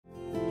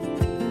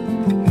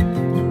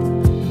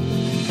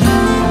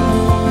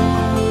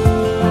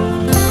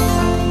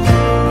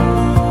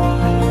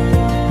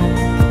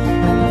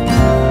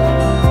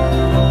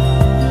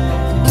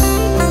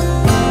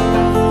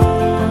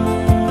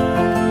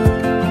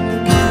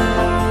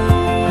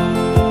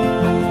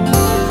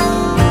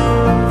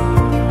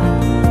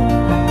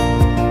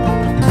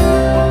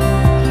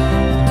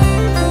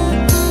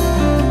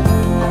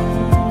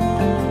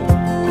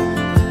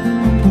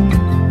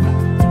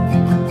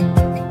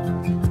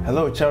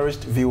Hello,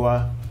 cherished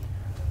viewer.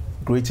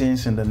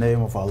 Greetings in the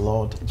name of our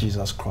Lord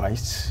Jesus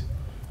Christ,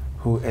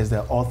 who is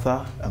the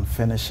author and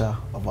finisher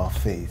of our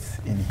faith.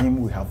 In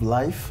him we have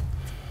life.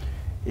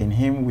 In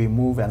him we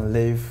move and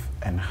live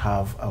and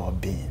have our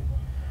being.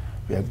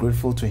 We are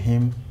grateful to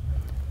him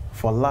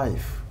for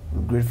life.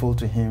 We're grateful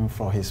to him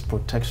for his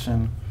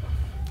protection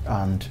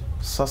and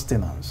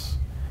sustenance.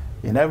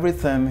 In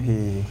everything,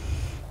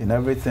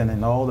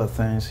 in all the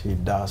things he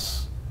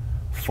does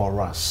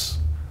for us.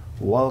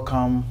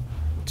 Welcome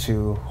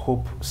to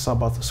Hope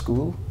Sabbath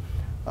School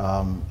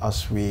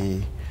as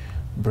we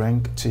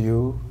bring to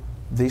you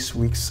this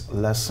week's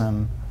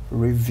lesson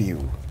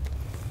review.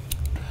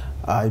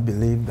 I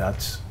believe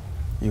that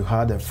you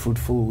had a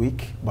fruitful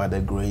week by the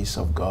grace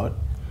of God,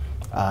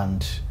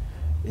 and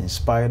in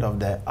spite of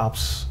the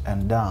ups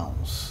and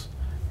downs,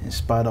 in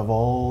spite of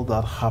all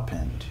that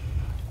happened,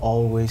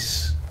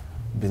 always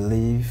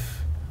believe,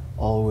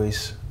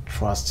 always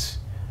trust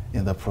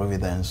in the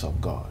providence of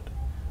God,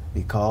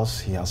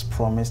 because he has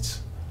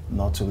promised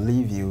not to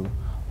leave you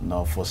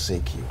nor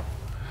forsake you.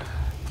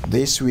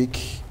 This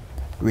week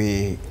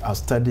we are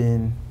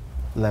studying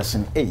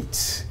lesson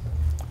 8.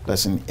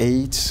 Lesson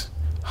 8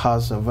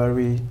 has a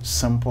very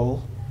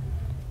simple,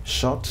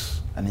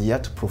 short, and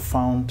yet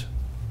profound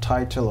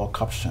title or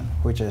caption,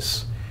 which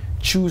is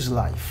Choose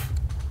Life.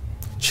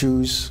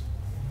 Choose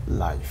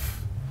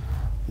Life.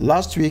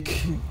 Last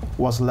week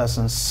was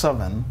lesson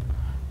 7.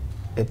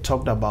 It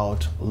talked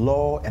about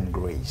law and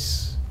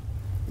grace.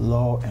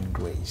 Law and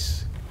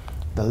grace.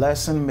 The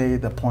lesson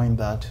made the point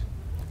that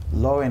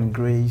law and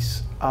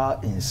grace are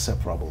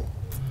inseparable.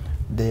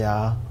 They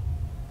are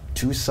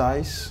two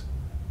sides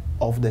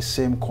of the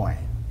same coin.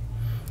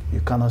 You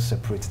cannot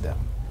separate them.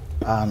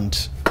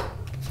 And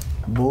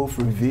both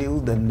reveal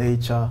the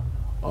nature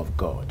of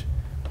God.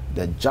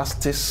 The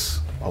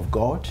justice of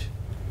God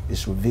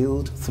is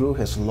revealed through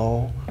his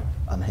law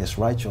and his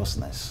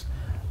righteousness.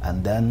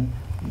 And then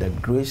the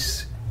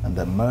grace and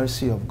the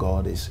mercy of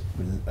God is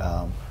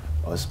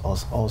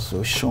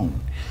also shown.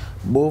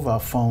 Both are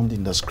found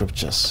in the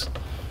scriptures,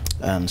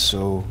 and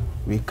so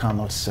we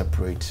cannot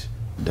separate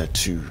the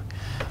two.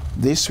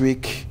 This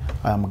week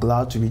I am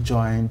glad to be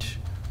joined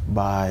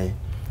by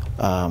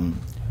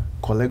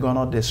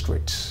Kolegono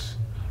District.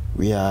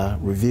 We are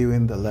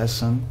reviewing the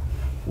lesson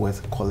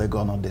with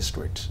Kolegono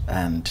District,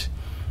 and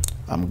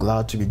I'm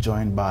glad to be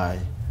joined by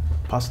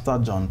Pastor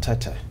John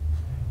Tete,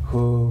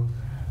 who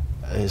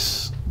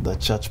is the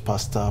church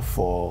pastor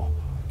for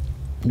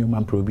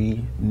Newman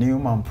Proby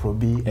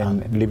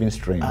and Living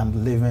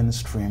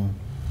Stream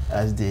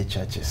SDA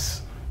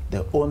churches.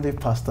 The only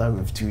pastor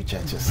with 2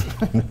 churches.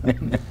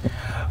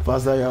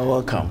 Pastor, you're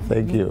welcome.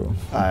 Thank you.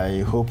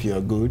 I hope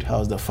you're good.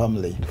 How's the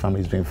family? The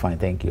family's doing fine,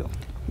 thank you.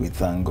 We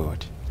thank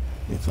God.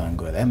 We thank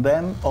God. And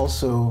then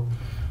also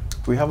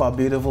we have our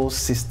beautiful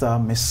sister,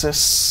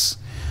 Mrs.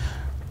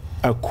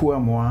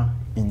 Akuamwa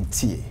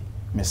Intie.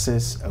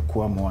 Mrs.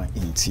 Akuamwa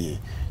Intie.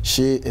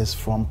 She is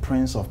from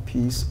Prince of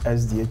Peace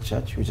SDA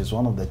Church, which is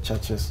one of the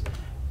churches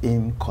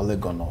in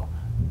Kolegono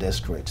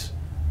District.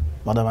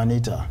 Madam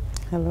Anita.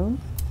 Hello.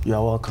 You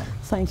are welcome.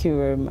 Thank you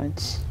very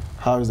much.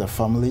 How is the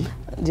family?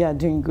 They are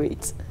doing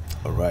great.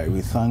 All right,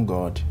 we thank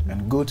God.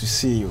 And good to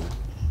see you.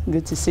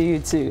 Good to see you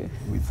too.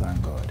 We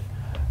thank God.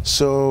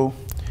 So,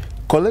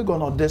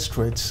 Kolegono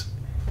District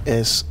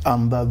is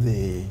under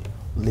the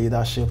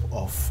leadership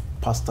of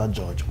Pastor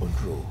George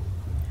Odro.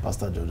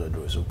 Pastor George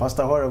Odro. So,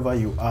 Pastor, wherever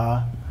you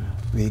are,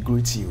 we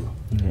greet you.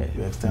 Yeah.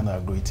 We extend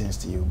our greetings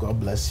to you. God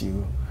bless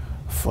you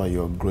for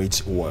your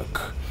great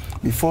work.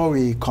 Before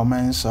we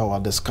commence our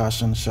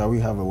discussion, shall we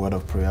have a word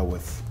of prayer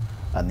with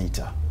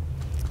Anita?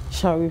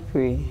 Shall we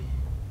pray?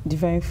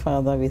 Divine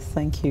Father, we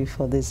thank you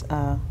for this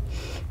hour.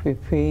 We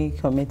pray,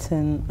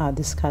 committing our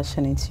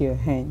discussion into your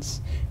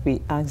hands.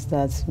 We ask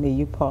that may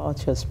you pour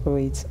out your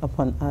spirit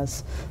upon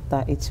us,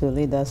 that it will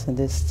lead us in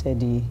this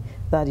study,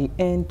 that the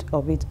end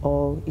of it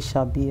all, it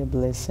shall be a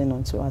blessing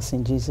unto us.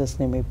 In Jesus'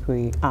 name we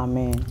pray.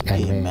 Amen.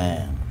 Amen.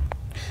 Amen.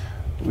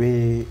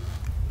 We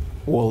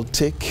will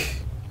take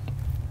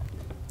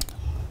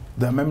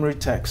the memory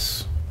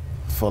text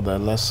for the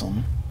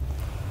lesson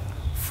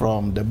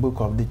from the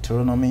book of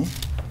Deuteronomy,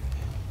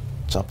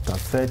 chapter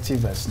 30,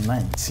 verse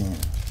 19.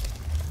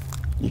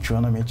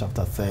 Deuteronomy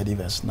chapter 30,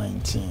 verse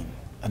 19.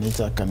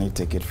 Anita, can you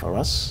take it for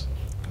us?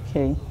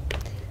 Okay.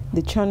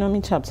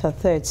 Deuteronomy chapter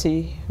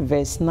 30,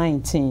 verse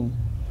 19.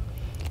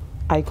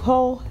 I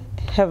call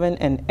heaven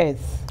and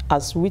earth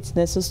as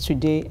witnesses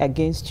today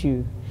against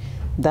you,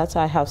 that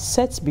I have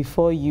set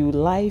before you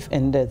life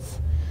and death,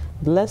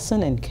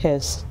 blessing and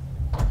curse.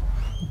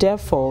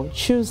 Therefore,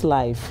 choose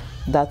life,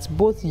 that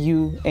both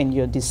you and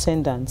your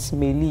descendants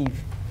may live.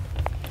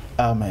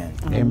 Amen.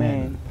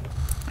 Amen.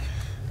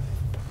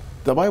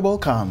 The Bible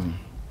can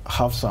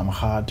have some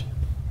hard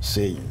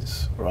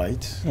sayings,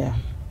 right? Yeah.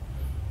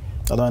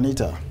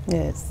 Anita?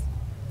 Yes.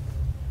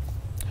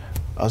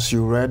 As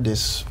you read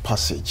this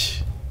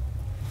passage,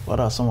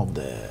 what are some of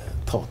the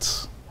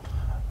thoughts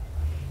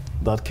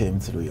that came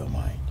through your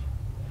mind?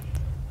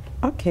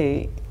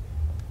 Okay,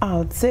 I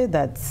would say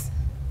that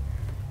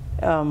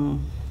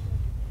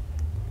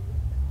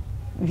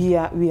we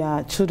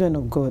are children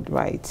of God,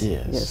 right?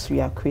 Yes. Yes, we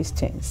are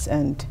Christians,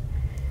 and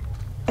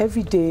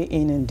every day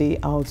in and day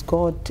out,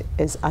 God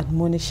is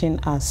admonishing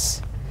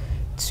us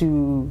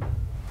to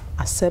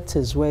accept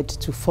His word,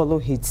 to follow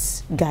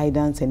His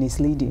guidance and His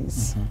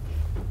leadings.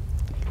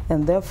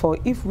 And therefore,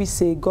 if we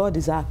say God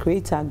is our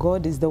creator,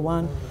 God is the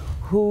one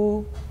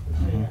who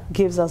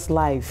gives us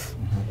life,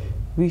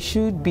 we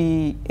should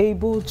be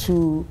able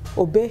to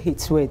obey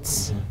His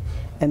words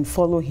and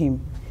follow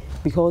Him,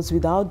 because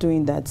without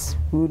doing that,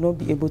 we will not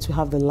be able to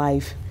have the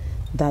life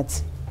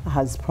that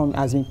has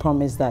been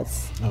promised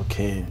us.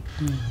 Okay.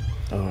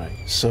 All right.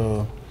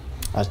 So,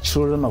 as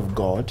children of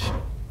God,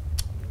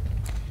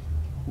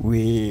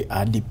 we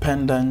are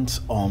dependent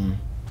on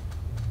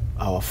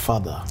our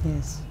Father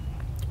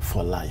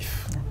for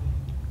life.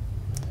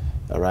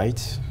 All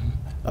right?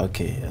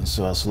 Okay. And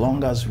so, as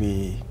long as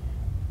we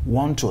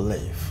want to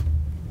live,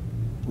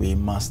 we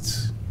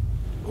must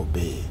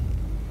obey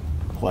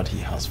what He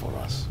has for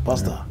us.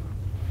 Pastor?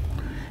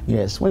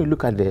 Yes, when you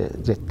look at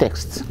the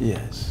text,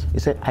 Yes.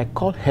 it said, I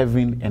call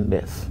heaven and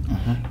earth.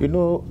 You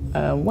know,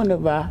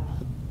 whenever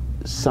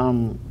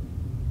some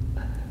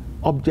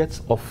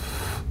objects of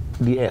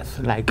the earth,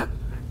 like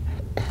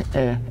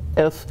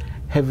earth,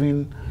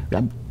 heaven,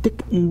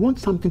 you want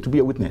something to be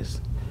a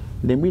witness.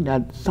 They mean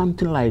that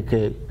something like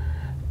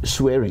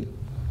swearing.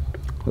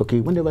 Okay,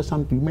 whenever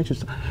something you mention,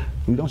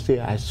 you don't say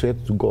I swear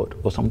to God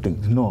or something.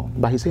 No,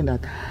 but he's saying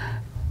that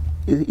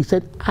he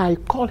said, I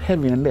call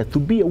heaven and earth to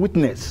be a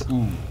witness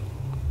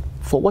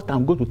for what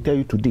I'm going to tell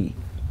you today.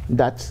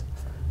 That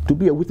to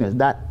be a witness,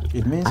 that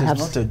it means it's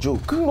not a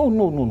joke.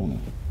 No.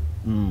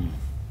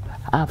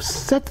 I have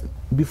set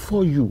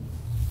before you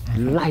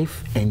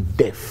life and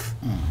death,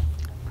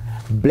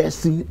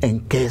 blessing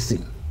and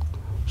cursing.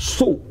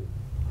 So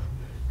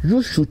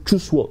you should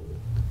choose what?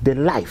 The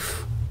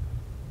life.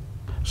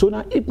 So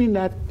now it means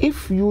that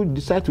if you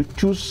decide to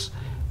choose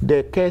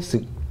the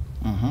cursing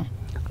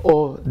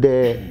or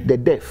the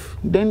death,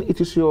 then it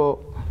is your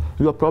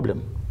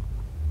problem.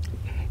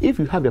 If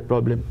you have the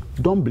problem,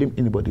 don't blame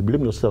anybody,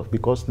 blame yourself,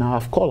 because now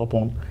I've called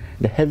upon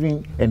the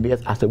heaven and the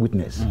earth as a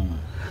witness.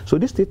 So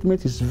this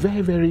statement is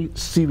very, very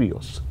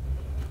serious,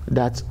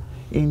 that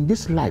in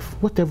this life,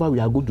 whatever we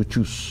are going to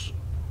choose,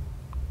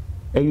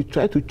 and you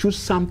try to choose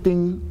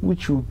something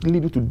which will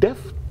lead you to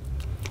death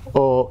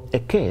or a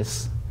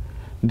curse,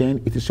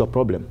 then it is your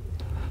problem.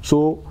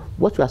 So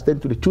what we are saying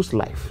to the choose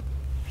life,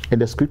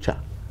 and the scripture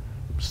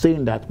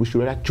saying that we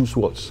should rather choose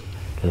what?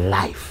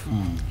 Life,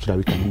 so that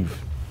we can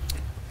live.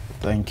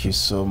 Thank you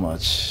so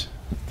much.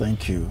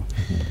 Thank you.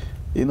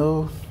 You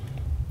know,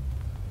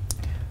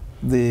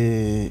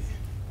 the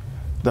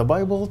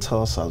Bible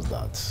tells us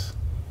that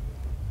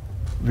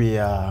we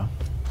are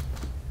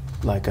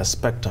like a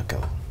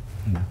spectacle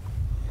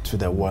to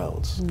the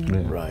world,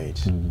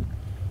 right?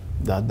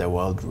 That the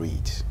world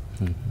reads.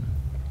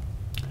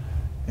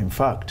 In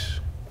fact,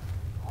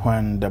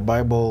 when the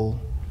Bible,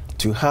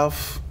 to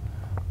have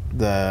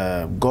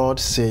the God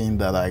saying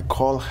that I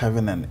call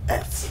heaven and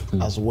earth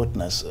as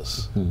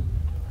witnesses,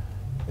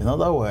 in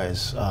other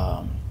words,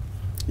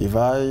 if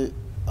I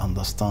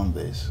understand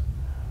this,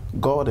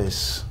 God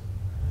is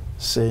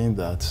saying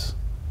that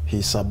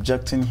He's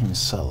subjecting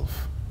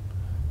Himself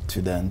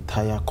to the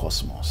entire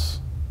cosmos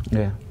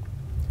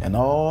and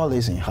all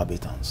its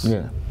inhabitants.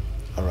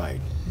 All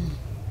right.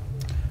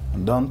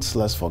 And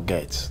let's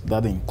forget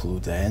that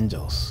includes the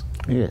angels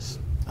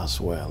as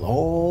well.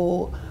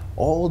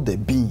 All the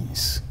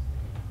beings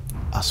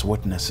as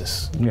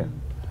witnesses.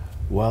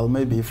 Well,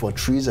 maybe for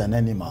trees and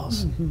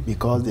animals,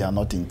 because they are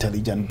not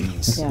intelligent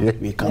beings,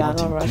 we cannot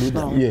include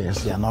them.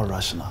 They are not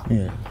rational.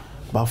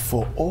 But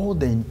for all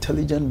the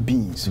intelligent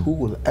beings who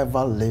will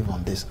ever live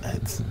on this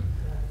earth,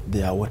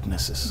 they are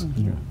witnesses.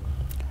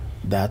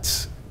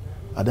 That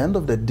at the end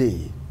of the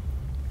day,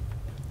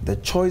 the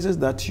choices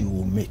that you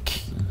will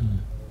make,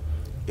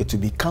 it will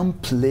become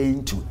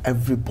plain to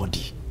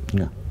everybody.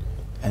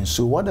 And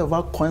so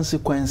whatever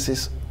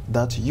consequences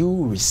that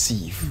you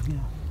receive,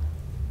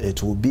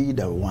 it will be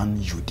the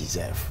one you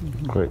deserve.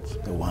 Great.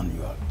 The one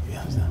you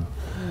understand.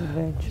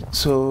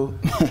 So,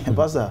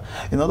 Pastor,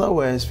 in other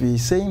words, we're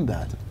saying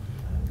that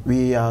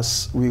we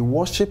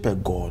worship a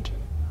God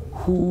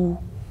who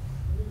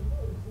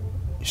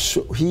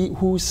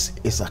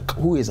is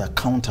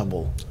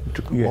accountable,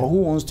 or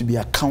who wants to be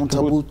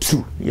accountable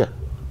to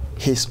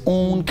His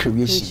own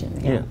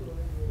creation.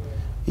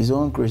 His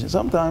own creation.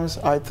 Sometimes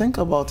I think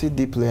about it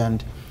deeply,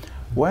 and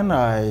when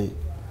I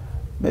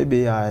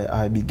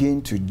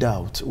begin to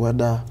doubt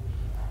whether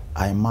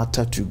I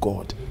matter to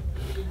God,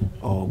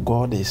 or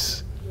God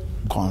is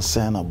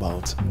concerned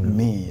about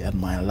me and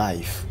my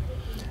life,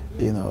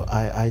 you know,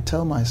 I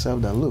tell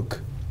myself that,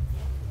 look,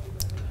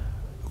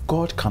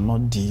 God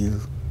cannot deal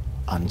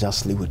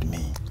unjustly with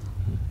me,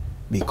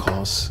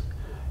 because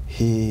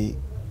He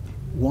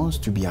wants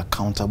to be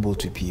accountable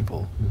to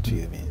people. Do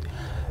you mean?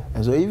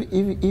 And so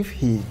if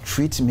He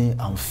treats me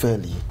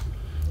unfairly,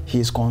 He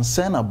is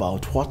concerned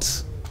about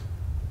what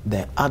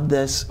the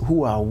others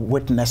who are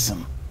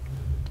witnessing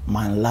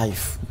my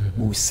life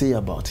will say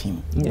about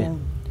Him.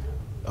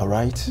 All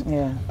right?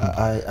 Yeah.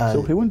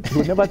 So he will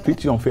never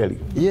treat you unfairly.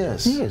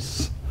 Yes.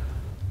 Yes.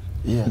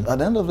 Yeah. At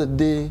the end of the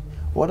day,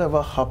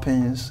 whatever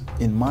happens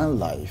in my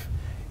life,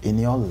 in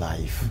your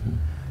life,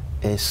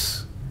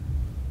 is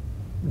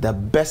the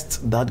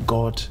best that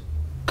God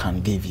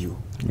can give you.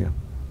 Yeah.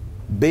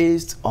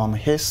 Based on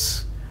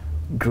His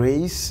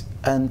grace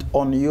and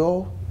on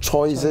your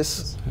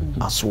choices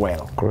as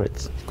well.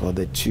 Correct. Because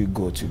the two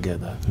go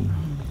together.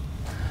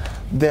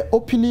 The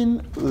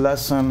opening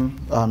lesson,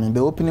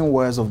 the opening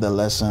words of the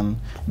lesson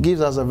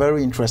gives us a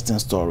very interesting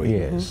story.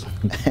 Yes.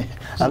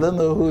 I don't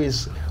know who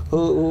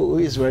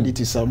is ready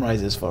to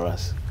summarize this for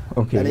us.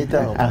 Okay.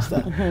 Anita or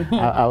Pastor?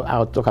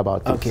 I'll talk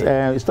about it.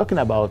 Okay. It's talking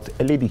about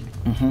a lady,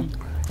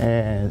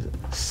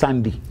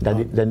 Sandy,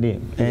 the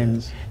name,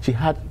 and she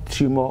had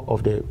tumor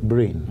of the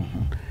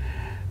brain.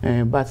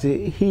 But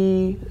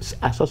his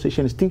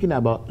association is thinking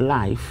about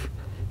life.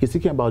 He's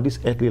thinking about this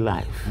earthly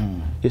life.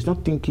 He's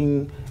not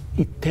thinking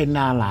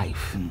eternal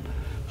life.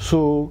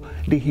 So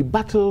she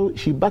battled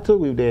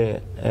with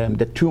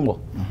the tumor.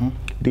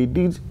 They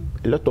did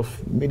a lot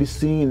of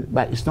medicine,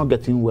 but it's not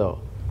getting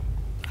well.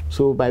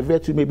 So by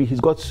virtue, maybe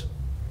he's got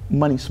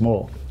money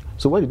small.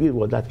 So what he did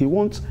was that he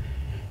wants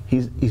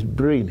his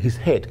brain, his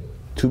head,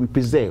 to be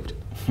preserved,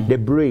 the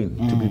brain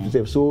to be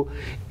preserved. So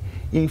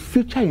in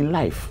future in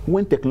life,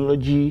 when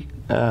technology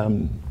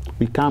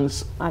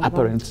becomes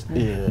apparent,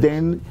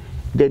 then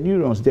the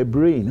neurons, the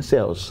brain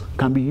cells,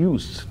 can be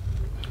used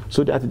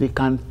so that they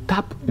can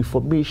tap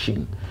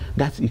information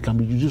that it can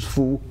be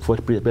useful for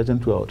the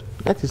present world.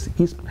 That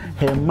is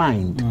her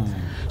mind.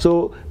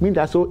 So mean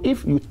that, so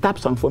if you tap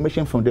some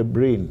information from the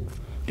brain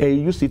and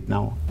you use it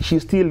now,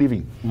 she's still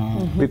living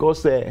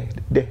because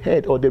the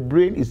head or the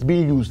brain is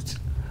being used.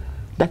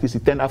 That is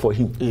eternal for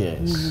him.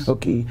 Yes.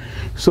 Okay.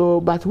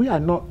 So, but we are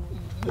not.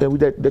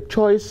 The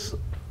choice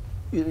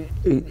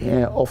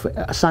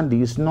of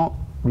Sandy is not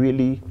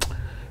really.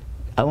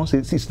 I won't say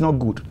it's not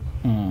good.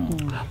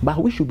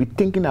 But we should be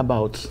thinking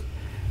about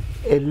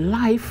a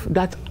life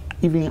that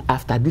even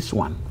after this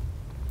one,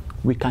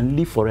 we can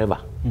live forever.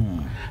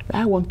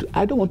 I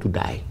don't want to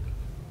die.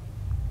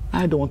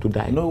 I don't want to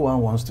die. No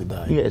one wants to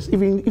die. Yes,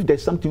 even if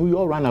there's something, we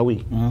all run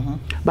away.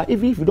 But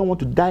if you don't want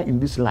to die in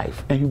this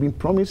life, and you've been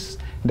promised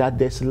that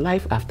there's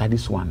life after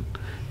this one,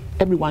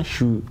 everyone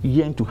should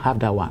yearn to have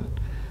that one.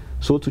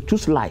 So to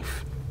choose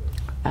life,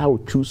 I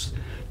would choose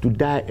to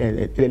die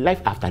a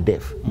life after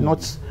death,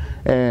 not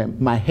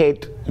my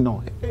head,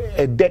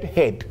 a dead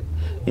head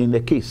in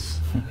the case,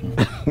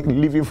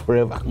 living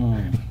forever.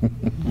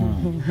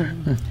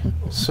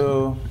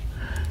 So,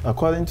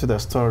 according to the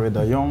story,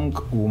 the young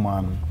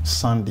woman,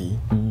 Sandy,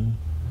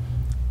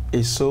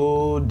 is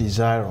so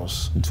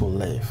desirous to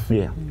live.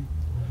 Yeah.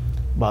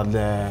 But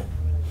the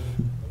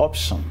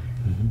option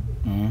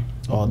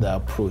or the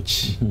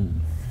approach,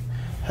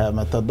 her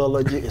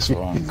methodology is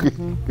wrong.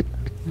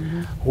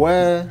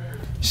 Where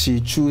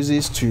she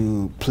chooses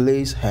to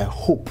place her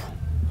hope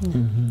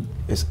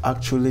is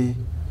actually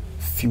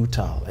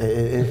futile.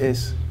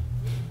 It's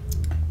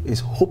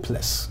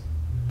hopeless,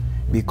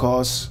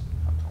 because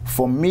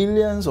for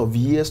millions of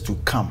years to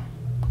come,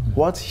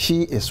 what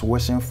she is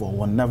wishing for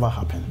will never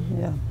happen.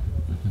 Yeah.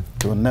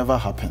 It will never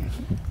happen,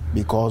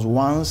 because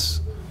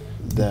once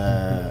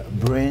the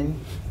brain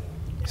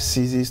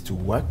ceases to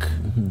work,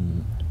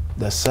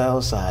 the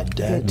cells are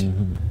dead.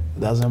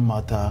 Doesn't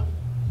matter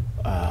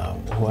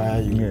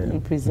where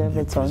you preserve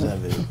it.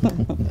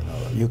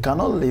 You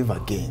cannot live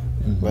again,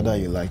 whether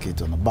you like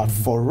it or not. But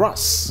for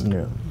us,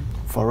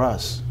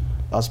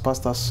 as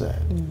Pastor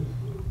said,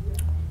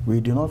 we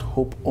do not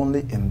hope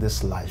only in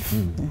this life,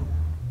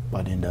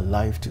 but in the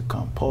life to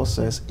come. Paul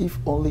says, if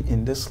only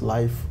in this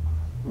life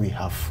we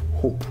have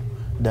hope,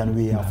 then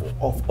we have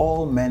of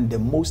all men the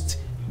most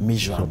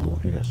miserable.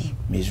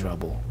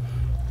 Miserable.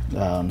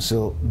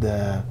 So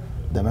the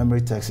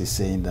memory text is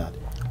saying that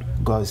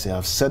God says,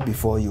 I've set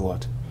before you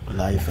what?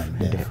 Life and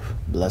death,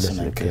 blessing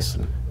and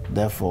cursing.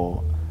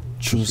 Therefore,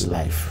 choose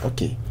life.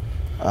 Okay.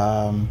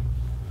 The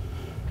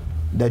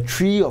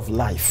tree of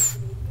life.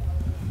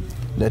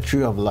 The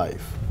tree of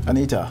life.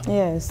 Anita.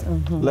 Yes.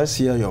 Let's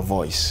hear your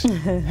voice.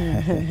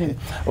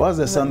 What's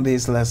the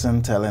Sunday's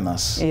lesson telling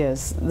us?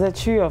 Yes, the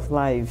tree of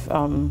life.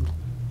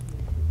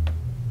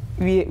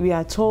 We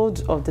are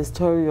told of the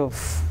story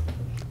of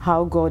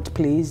how God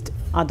placed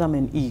Adam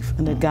and Eve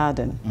in the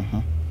garden.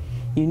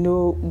 You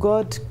know,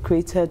 God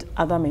created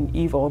Adam and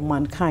Eve, or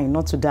mankind,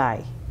 not to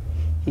die.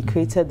 He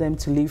created them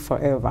to live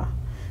forever.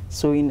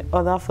 So in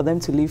order for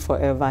them to live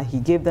forever, he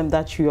gave them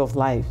that tree of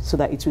life so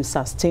that it will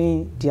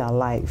sustain their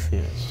life.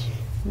 Yes.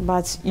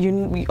 But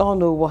we all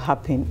know what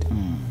happened.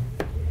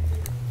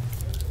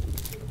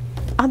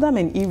 Adam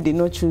and Eve did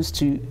not choose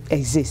to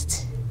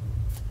exist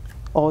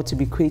or to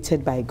be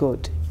created by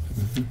God.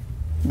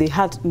 They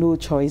had no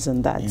choice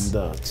in that.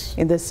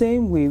 In the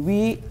same way,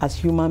 we as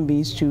human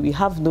beings too, we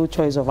have no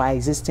choice of our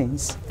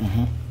existence,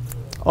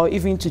 or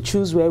even to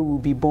choose where we'll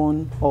be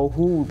born or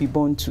who we'll be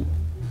born to.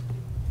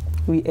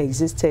 We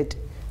existed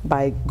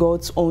by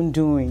God's own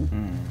doing.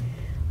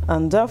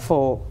 And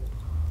therefore,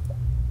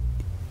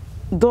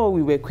 though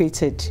we were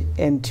created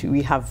and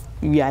we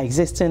are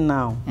existing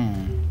now,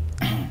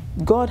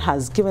 God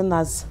has given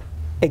us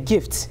a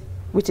gift,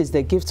 which is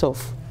the gift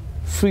of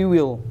free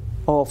will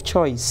or of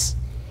choice.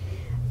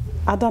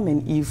 Adam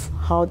and Eve,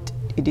 how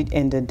did it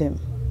end them?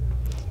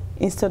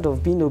 Instead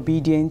of being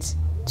obedient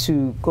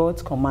to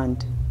God's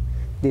command,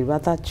 they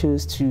rather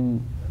chose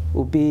to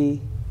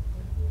obey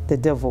the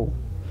devil,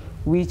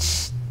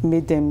 which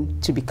made them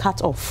to be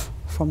cut off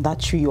from that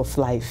tree of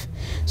life.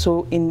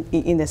 So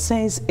in a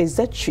sense, is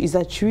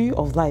that tree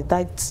of life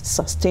that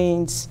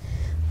sustains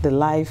the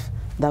life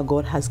that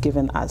God has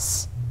given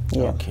us.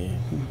 Yeah. Okay.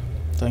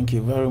 Thank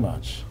you very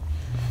much.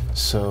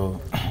 So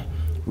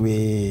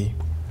we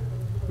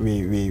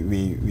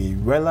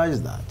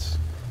realize that,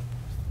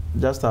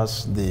 just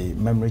as the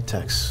memory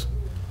text,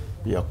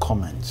 your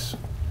comments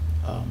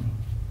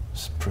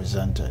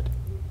presented,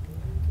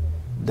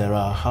 there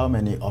are how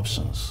many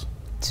options?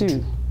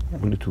 Two.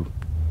 Only two.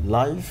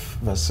 Life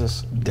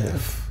versus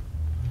death.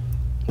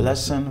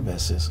 Blessing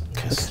versus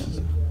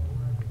cursing.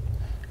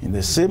 In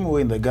the same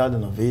way, in the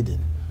Garden of Eden,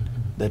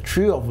 the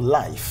tree of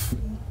life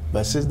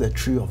versus the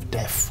tree of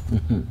death.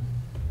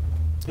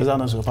 Is that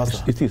not so,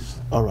 Pastor? It is.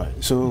 All right.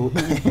 So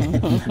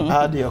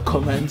add your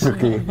comments on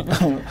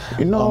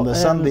the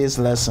Sunday's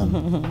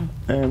lesson.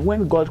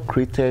 When God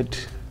created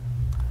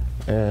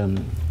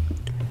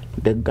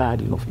the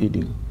Garden of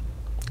Eden,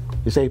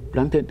 He said He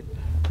planted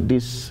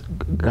this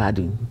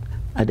garden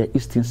at the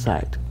eastern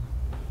side,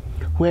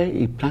 where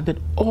He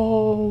planted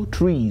all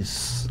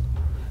trees,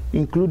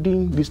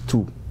 including these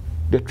two,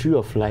 the tree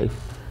of life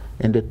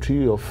and the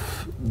tree of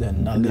the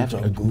knowledge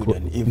of good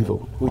and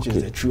evil, which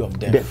is the tree of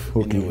death,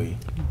 in a way.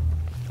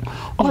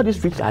 All these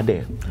trees are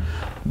there.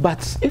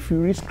 But if you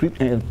read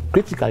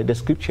critically the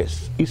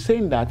scriptures, it's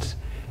saying that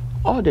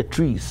all the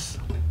trees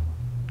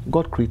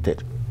God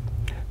created,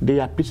 they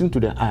are pleasing to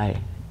the eye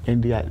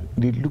and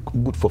they look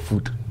good for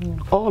food.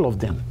 All of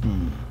them.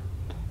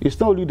 It's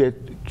not only the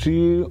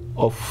tree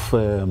of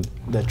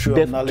the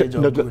tree of knowledge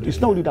of good. It's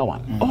not only that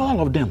one. All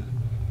of them.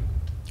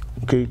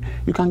 Okay,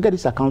 you can get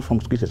this account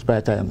from scriptures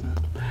by time.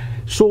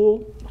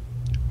 So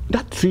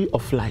that tree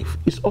of life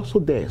is also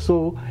there.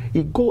 So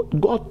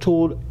God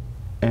told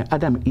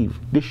Adam and Eve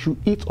they should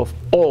eat of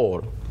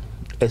all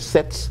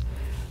except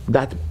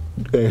that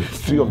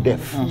tree of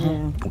death.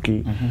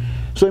 Okay,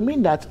 so it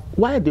means that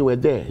while they were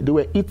there, they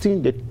were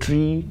eating the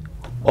tree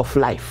of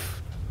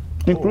life,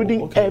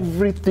 including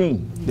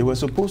everything. They were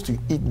supposed to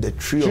eat the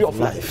tree of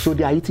life. So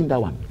they are eating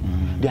that one.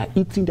 They are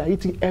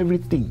eating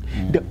everything.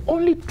 The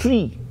only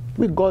tree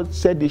which God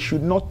said they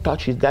should not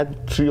touch is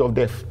that tree of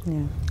death.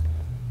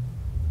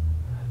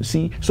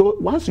 See, so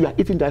once you are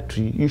eating that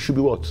tree, you should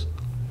be what?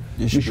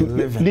 You should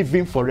be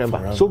living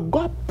forever. So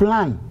God's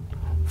plan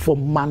for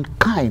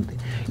mankind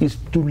is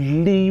to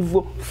live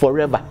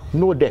forever,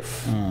 no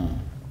death.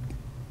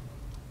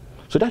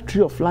 So that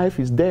tree of life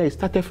is there. It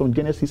started from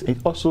Genesis and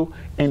it also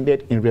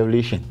ended in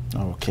Revelation.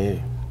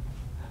 Okay.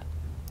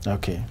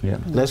 Okay. Yeah.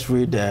 Let's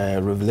read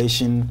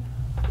Revelation.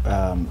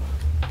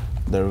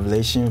 The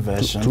Revelation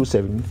version.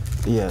 2:7.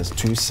 Yes,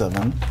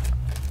 2:7.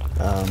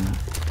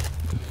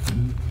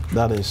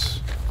 That is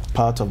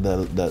part of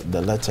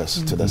the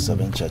letters to the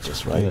 7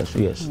 churches, right? Yes,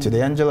 yes. To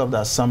the angel of the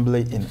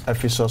assembly in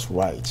Ephesus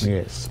write,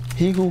 yes.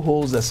 He who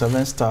holds the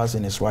 7 stars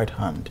in his right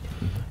hand,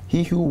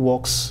 he who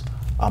walks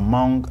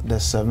among the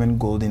 7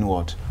 golden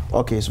what?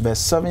 Okay, so verse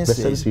 7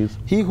 says,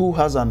 he who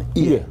has an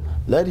ear,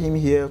 let him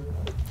hear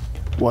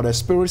what the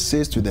Spirit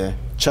says to the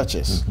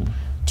churches.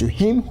 To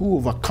him who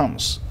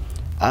overcomes,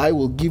 I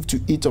will give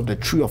to eat of the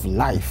tree of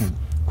life,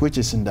 which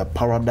is in the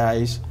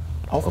paradise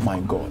of my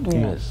God.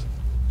 Yes.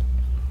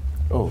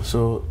 Oh,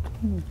 so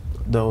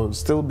there will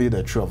still be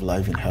the tree of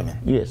life in heaven.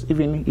 Yes,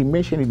 even he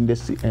mentioned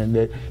it in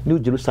the New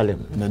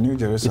Jerusalem. The New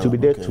Jerusalem. It will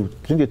be there too.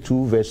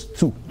 22 verse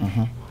 2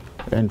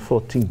 and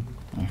 14.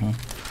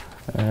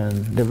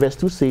 And the verse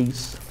 2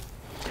 says,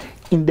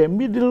 in the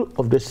middle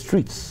of the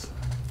streets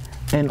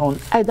and on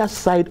either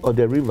side of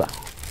the river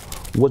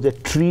was a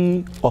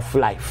tree of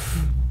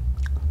life.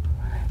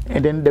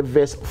 And then the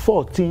verse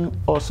 14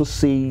 also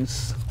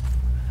says,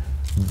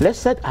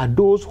 blessed are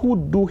those who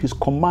do his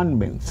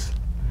commandments,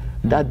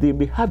 that they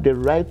may have the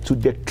right to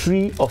the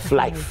tree of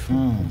life.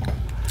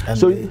 And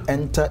so they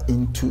enter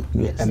into,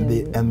 and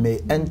they may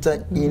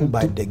enter in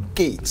by the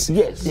gates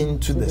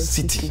into the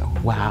city.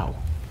 Wow.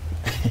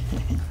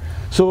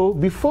 So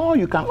before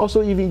you can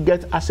also even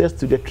get access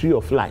to the tree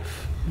of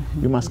life,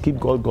 you must keep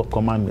God's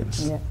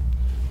commandments.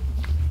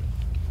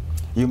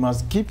 You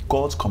must keep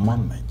God's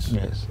commandments.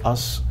 Yes.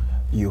 As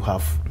you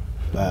have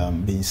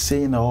been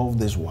saying all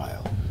this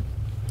while.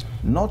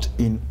 Not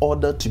in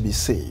order to be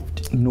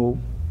saved. No.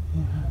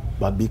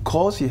 But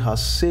because he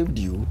has saved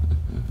you,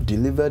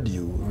 delivered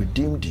you,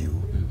 redeemed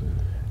you,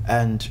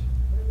 and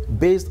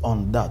based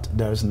on that,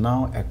 there is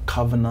now a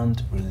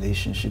covenant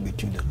relationship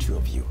between the two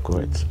of you.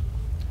 Correct.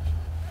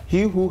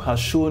 He who has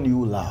shown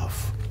you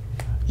love,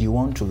 you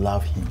want to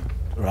love him,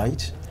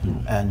 right?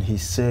 And he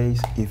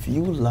says, if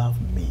you love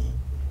me,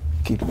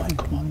 keep my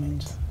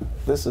commandments.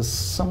 This is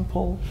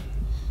simple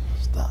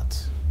as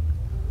that.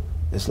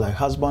 It's like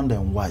husband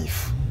and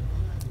wife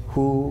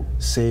who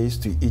says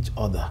to each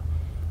other,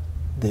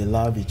 they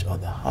love each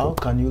other. How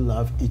can you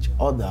love each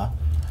other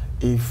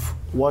if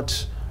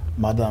what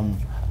Madam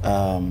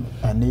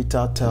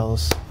Anita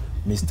tells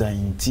Mr.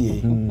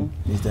 Intie,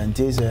 Mr.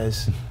 Intie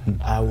says,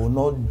 I will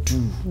not do,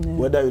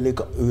 whether you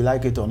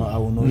like it or not, I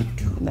will not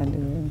do.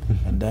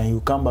 And then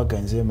you come back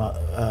and say,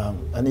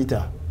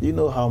 Anita, you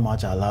know how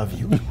much I love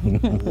you.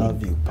 I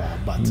love you, Pa,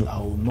 but I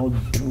will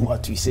not do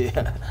what you say.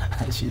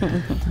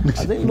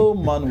 I think no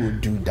man will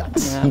do that.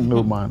 Yeah.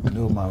 No man.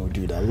 No man will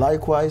do that.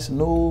 Likewise,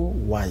 no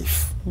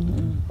wife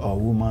or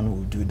woman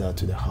will do that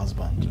to the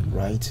husband,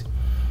 right?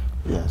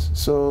 Yes.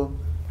 So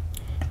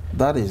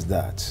that is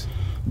that.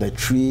 The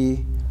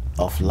tree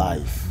of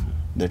life.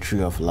 The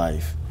tree of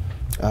life.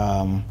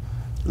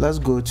 Let's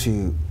go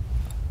to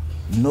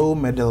no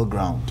middle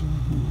ground.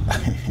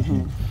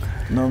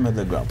 No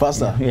middle ground.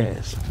 Pastor?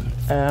 Yes.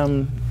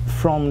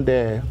 From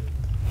the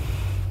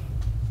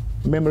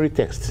memory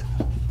text,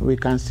 we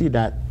can see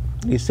that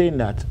he's saying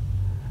that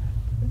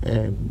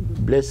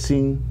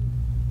blessing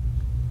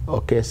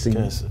or cursing,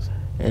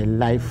 and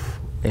life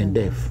and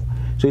death.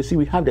 So you see,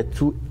 we have the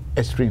two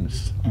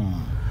extremes.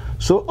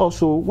 So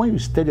also, when you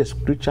study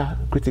scripture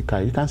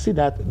critically, you can see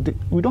that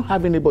we don't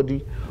have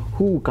anybody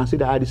who can say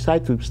that I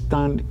decide to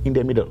stand in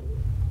the middle.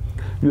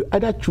 You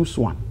either choose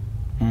one,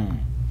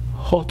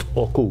 hot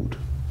or cold,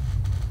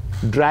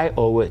 dry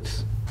or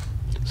wet,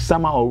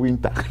 summer or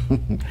winter,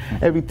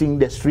 everything,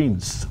 the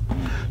streams.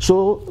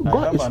 So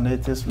God I have an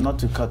atheist, not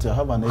to cut you, I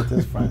have an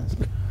atheist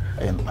friend,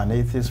 an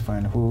atheist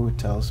friend who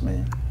tells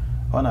me,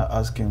 when I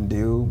ask him, do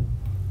you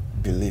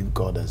believe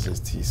God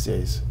exists? He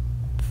says,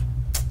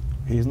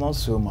 he's not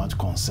so much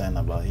concerned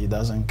about it. He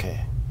doesn't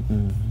care.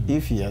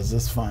 If he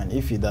exists, fine.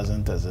 If he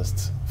doesn't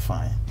exist,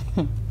 fine.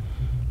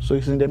 So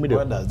it's in the middle.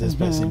 Where does this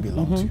person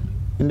belong to?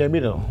 In the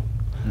middle.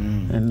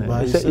 And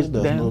but he says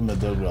there's no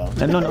middle ground.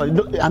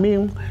 No, I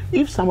mean,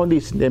 if somebody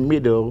is in the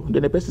middle,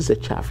 then the person is a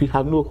chaff. You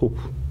have no hope.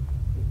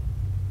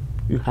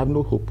 You have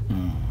no hope.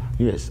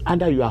 Yes,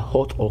 either you are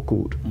hot or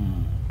cold.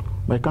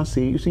 But I can't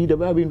say, you see, the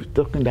Bible is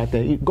talking that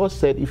God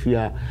said if you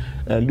are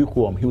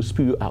lukewarm, He will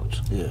spew you out.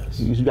 Yes.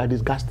 You are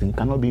disgusting. You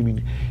cannot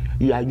be,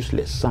 you are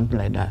useless, something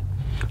like that.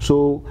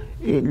 So,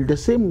 in the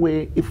same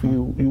way, if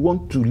you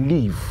want to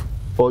live,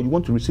 or you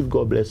want to receive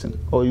God's blessing,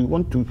 or you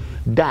want to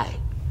die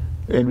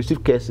and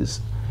receive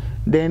curses,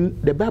 then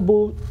the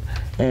Bible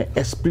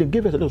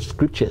give us a lot of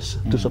scriptures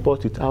to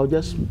support it. I'll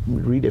just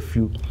read a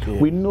few.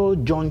 We know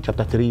John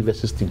chapter 3,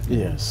 verse 16.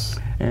 Yes.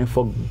 And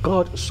for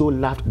God so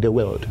loved the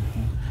world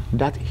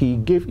that He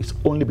gave His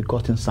only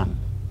begotten Son,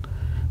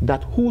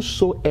 that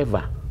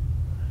whosoever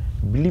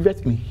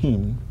believeth in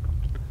Him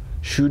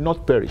should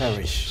not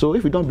perish. So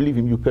if you don't believe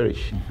Him, you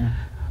perish.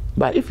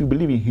 But if you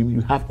believe in Him,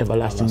 you have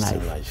everlasting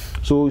life.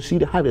 So you see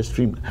the have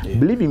extreme.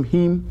 Believe in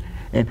Him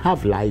and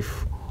have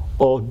life,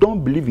 or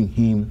don't believe in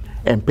Him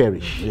and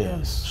perish.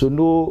 Yes. So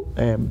no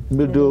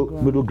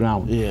middle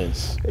ground.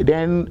 Yes.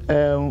 Then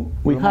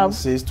we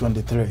Romans have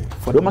 6:23.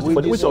 For the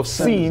wages of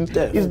sin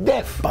is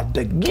death. But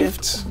the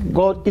gift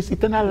God is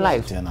eternal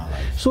life.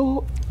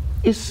 So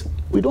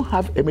we don't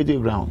have a middle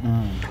ground.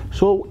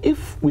 So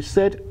if we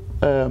said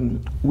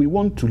we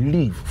want to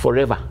live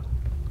forever,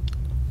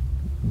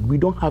 we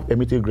don't have a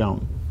middle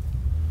ground.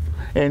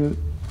 And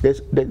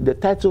the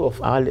title of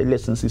our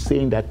lessons is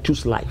saying that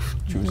choose life.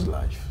 Choose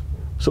life.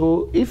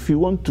 So if you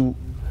want to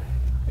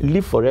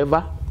live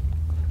forever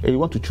and you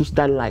want to choose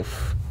that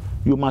life,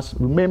 you must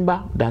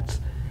remember that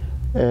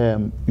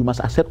you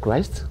must accept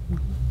Christ.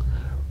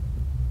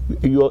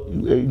 You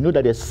know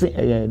that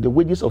the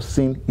wages of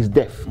sin is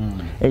death,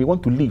 and you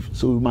want to live,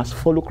 so you must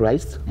follow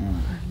Christ.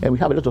 And we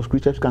have a lot of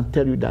scriptures can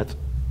tell you that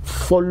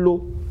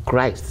follow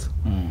Christ,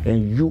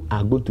 and you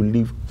are going to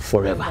live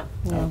forever.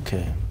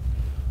 Okay.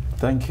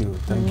 Thank you,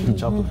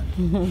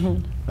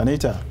 Chaplain.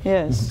 Anita.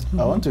 Yes.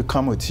 I want to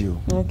come with you,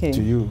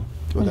 to you,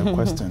 with a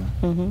question.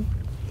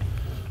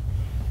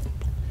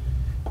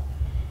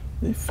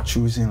 If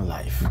choosing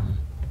life,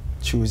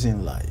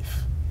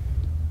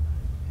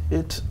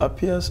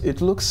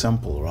 it looks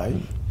simple,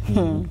 right?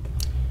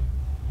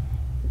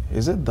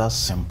 Is it that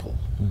simple?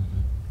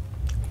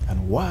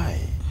 And why?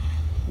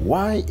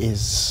 Why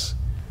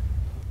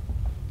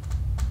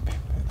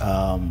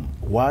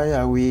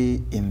are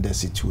we in the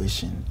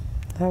situation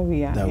that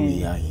we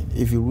are in?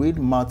 If you read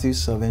Matthew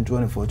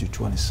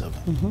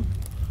 7:24-27,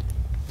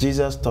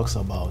 Jesus talks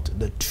about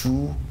the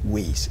two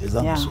ways. Is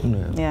that so?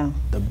 Yeah.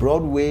 The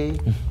broad way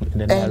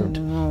and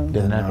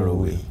the narrow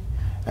way.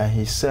 And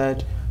he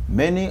said,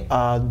 many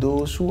are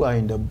those who are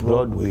in the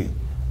broad way,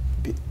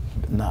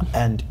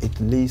 and it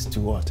leads to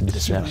what?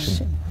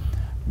 Destruction.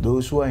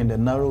 Those who are in the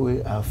narrow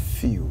way are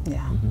few,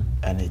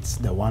 and it's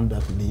the one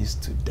that leads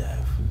to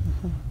death.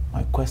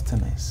 My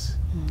question is,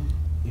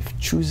 if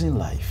choosing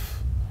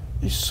life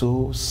is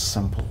so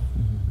simple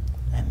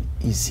and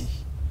easy,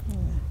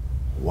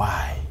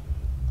 why?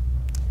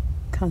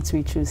 Can't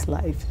we choose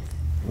life?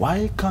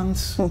 Why can't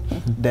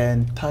the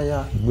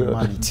entire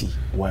humanity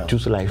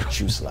choose life?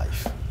 Choose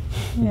life.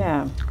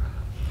 Yeah.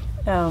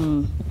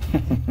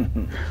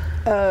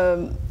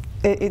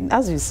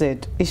 as you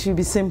said, it should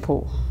be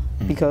simple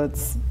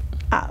because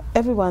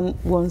everyone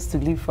wants to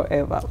live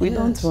forever. We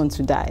don't want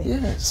to die.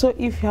 Yes. So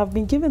if you have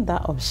been given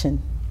that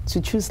option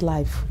to choose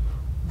life,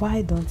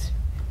 why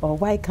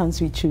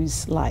can't we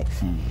choose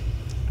life?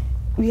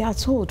 We are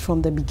told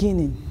from the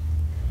beginning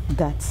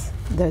that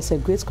there's a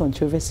great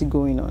controversy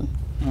going on,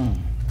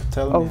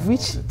 of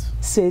which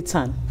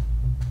Satan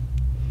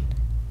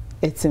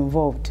is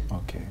involved.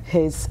 Okay.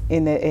 He's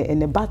in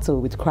a battle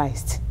with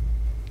Christ.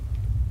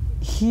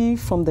 He,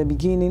 from the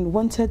beginning,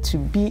 wanted to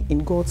be in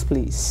God's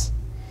place,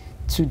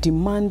 to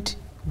demand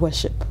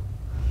worship.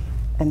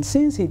 And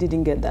since he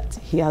didn't get that,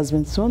 he has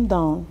been thrown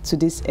down to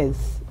this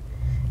earth.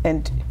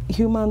 And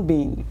human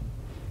being,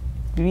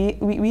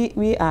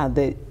 we are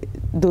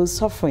those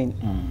suffering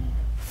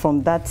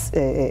from that,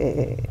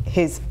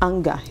 his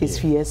anger, his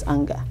fierce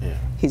anger,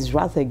 his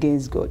wrath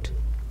against God.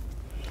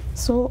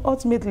 So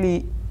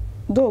ultimately,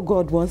 though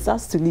God wants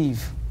us to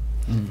live,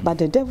 but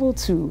the devil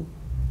too,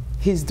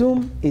 his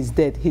doom is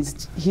dead.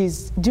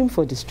 He's doomed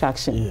for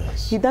destruction.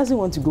 Yes. He doesn't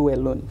want to go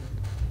alone.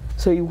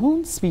 So he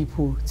wants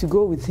people to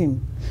go with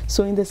him.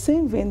 So in the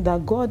same vein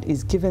that God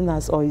is giving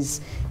us, or is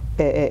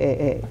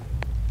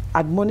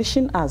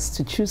admonishing us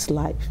to choose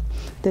life,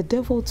 the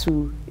devil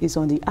too is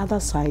on the other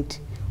side,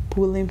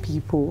 pulling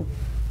people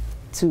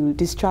to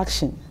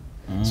distraction.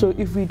 So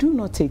if we do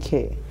not take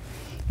care,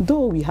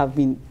 though we have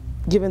been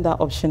given that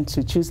option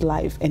to choose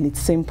life and it's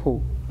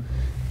simple,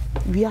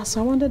 we are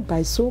surrounded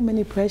by so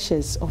many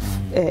pressures of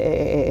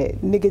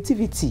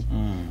negativity,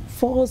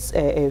 false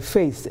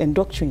faith and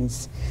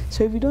doctrines.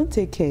 So if you don't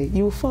take care,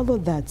 you will follow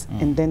that,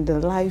 and then the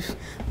life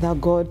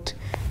that God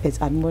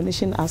is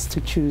admonishing us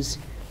to choose,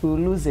 we will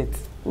lose it.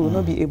 We will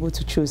not be able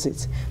to choose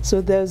it.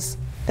 So there's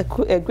a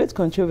great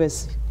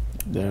controversy.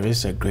 There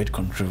is a great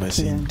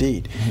controversy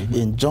indeed.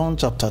 In John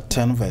chapter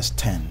 10, verse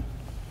 10,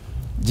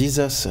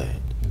 Jesus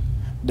said,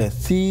 "The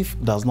thief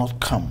does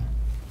not come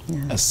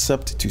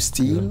except to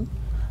steal,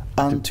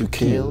 and to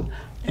kill,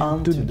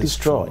 and to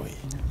destroy.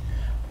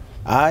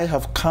 I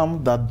have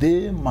come that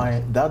they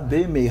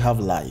may have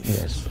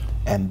life,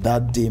 and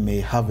that they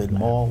may have it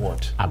more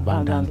what?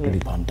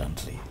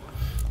 Abundantly."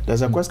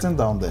 There's a question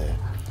down there.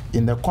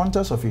 In the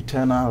context of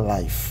eternal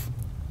life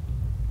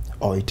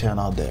or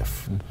eternal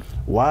death,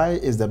 why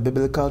is the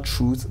biblical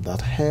truth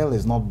that hell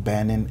is not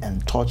burning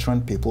and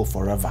torturing people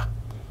forever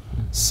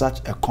such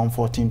a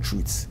comforting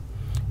truth?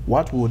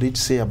 What would it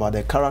say about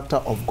the character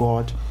of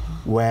God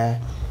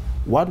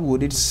what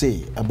would it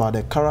say about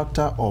the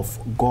character of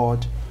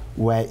God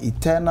where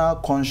eternal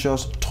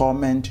conscious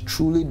torment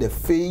truly the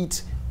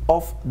fate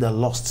of the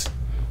lost?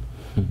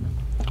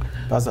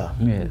 Pastor,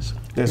 yes,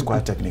 that's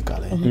quite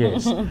technical.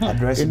 Yes,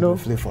 address it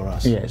briefly for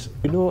us. Yes,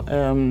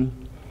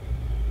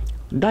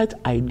 that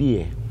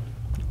idea,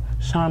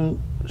 some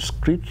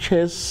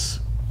scriptures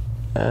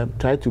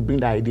try to bring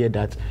the idea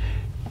that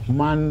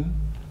man,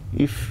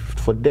 if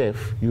for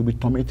death, you'll be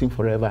tormenting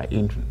forever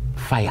in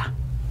fire.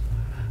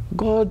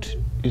 God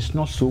is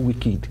not so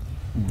wicked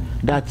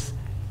that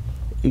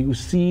you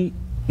see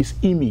his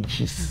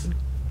images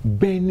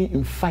burning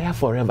in fire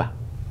forever.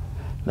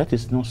 That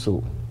is not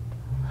so.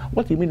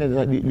 What you mean is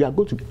that you are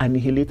going to be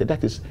annihilated.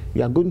 That is,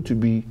 you are going to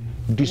be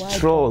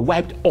destroyed,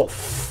 wiped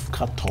off,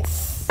 cut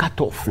off.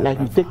 Like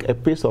you take a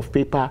piece of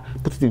paper,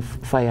 put it in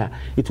fire,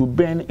 it will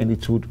burn and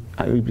it will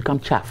become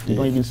chaff. You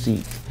don't even see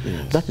it.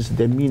 Yes. That is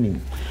the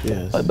meaning.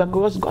 Yes.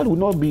 Because God will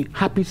not be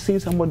happy seeing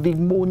somebody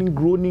moaning,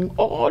 groaning,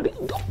 all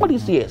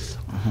these years.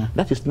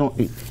 That is not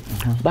it.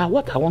 But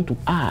what I want to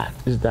add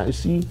is that, you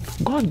see,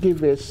 God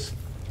gave us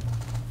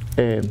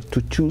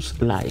to choose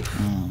life.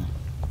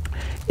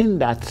 In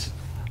that,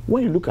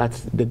 when you look at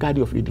the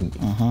Garden of Eden,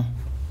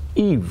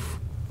 Eve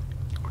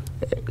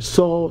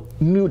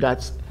knew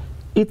that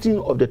eating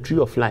of the tree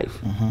of life,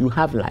 you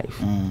have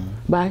life.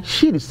 But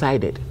she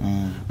decided,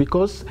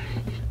 because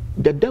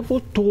the devil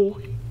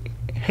told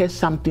her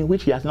something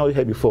which he has not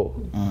heard before.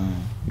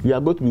 You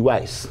are going to be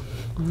wise.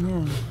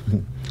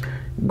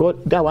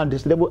 God, that one,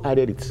 this devil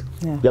added it.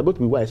 You are going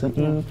to be wise.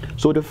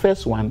 So the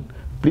first one,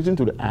 pleasing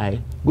to the eye,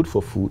 good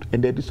for food,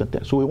 and then this and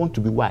that. So we want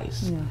to be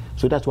wise.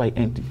 So that's why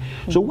empty.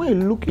 So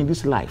when you look in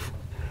this life,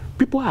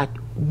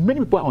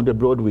 many people are on the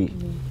broad way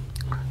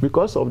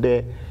because of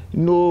the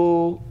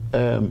no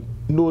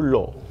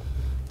law.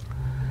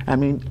 I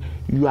mean,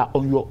 you are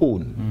on your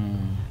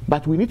own.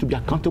 But we need to be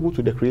accountable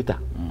to the Creator.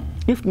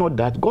 If not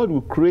that, God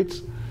will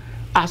create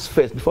us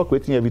first before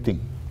creating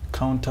everything.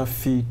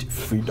 Counterfeit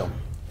freedom.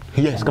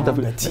 Yes,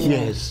 counterfeit.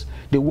 Yes.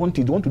 They want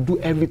it. They want to do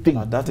everything.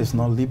 But that is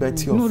not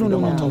liberty or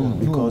freedom at all,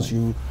 because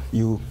you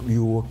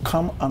will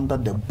come under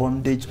the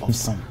bondage of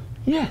sin.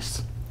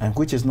 Yes. And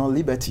which is not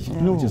liberty,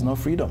 which is not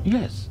freedom.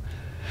 Yes.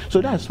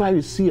 So that's why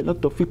we see a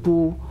lot of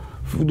people,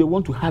 they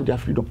want to have their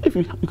freedom. If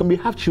you can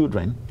have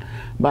children,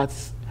 but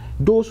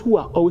those who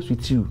are always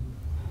with you,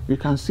 you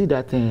can see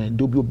that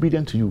they'll be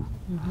obedient to you.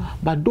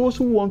 But those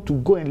who want to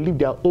go and live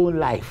their own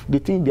life, they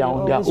think they are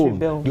on their own.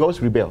 They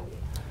always rebel.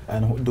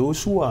 And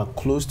those who are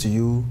close to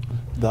you,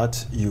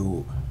 that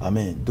you I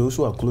mean, those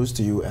who are close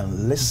to you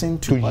and listen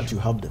to what you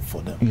have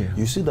for them,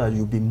 you see that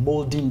you'll be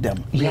molding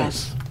them.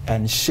 Yes.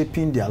 And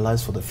shaping their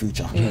lives for the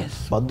future.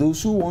 Yes. But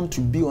those who want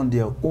to be on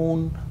their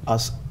own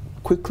as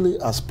quickly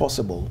as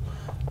possible,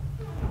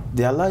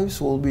 their lives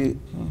will be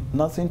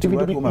nothing to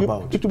write home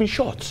about. It will be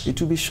short.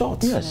 It will be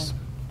short. Yes.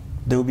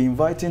 They will be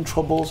inviting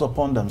troubles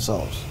upon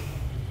themselves,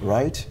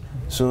 right?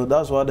 So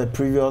that's why the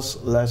previous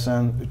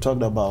lesson we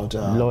talked about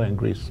law and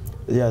grace.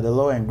 Yeah, the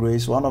law and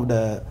grace. One of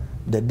the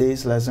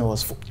day's lesson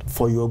was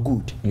for your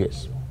good.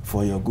 Yes.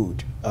 For your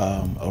good.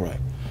 All right.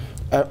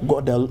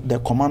 God, the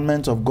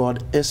commandment of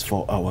God is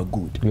for our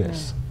good.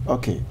 Yes.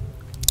 Okay.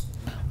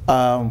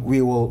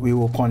 We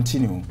will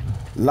continue.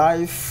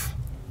 Life.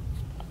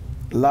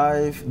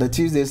 The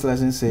Tuesday's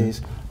lesson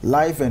says,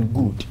 life and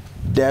good,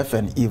 death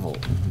and evil.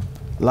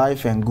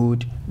 Life and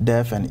good,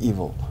 death and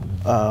evil.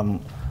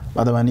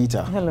 Madam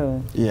Anita.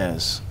 Hello.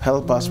 Yes.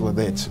 Help us with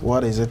it.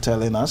 What is it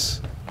telling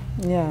us?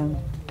 Yeah.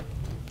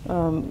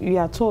 We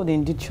are told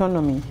in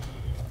Deuteronomy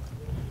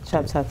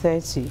chapter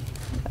 30,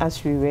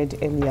 as we read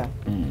earlier,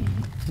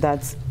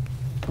 that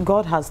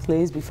God has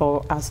placed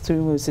before us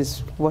through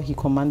Moses what he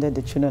commanded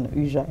the children of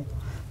Israel,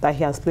 that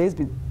he has placed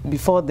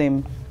before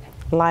them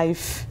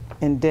life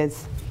and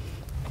death,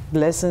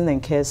 blessings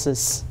and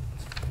curses,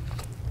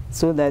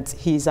 so that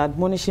he is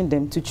admonishing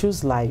them to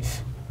choose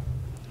life.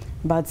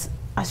 But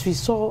as we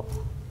saw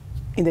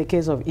in the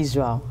case of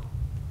Israel,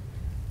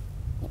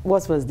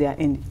 what was their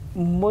end?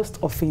 Most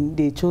often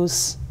they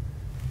chose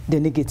the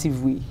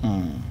negative way.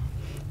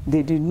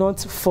 They did not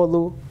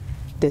follow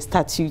the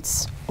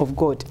statutes of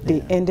God.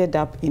 They ended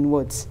up in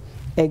what?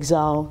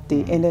 Exile.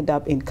 They ended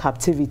up in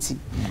captivity.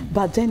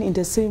 But then in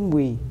the same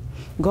way,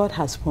 God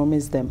has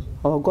promised them,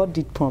 or God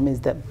did promise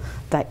them,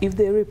 that if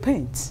they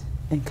repent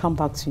and come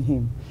back to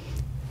him,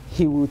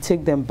 he will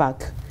take them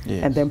back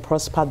and then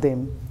prosper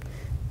them.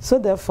 So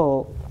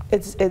therefore,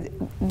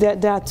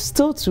 there are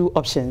still two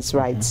options,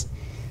 right?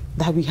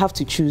 That we have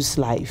to choose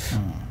life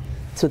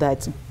so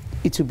that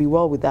it will be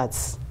well with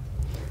us.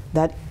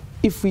 That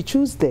if we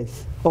choose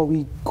death, or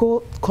we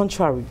go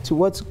contrary to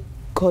what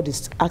God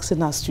is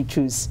asking us to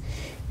choose,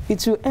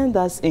 it will end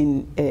us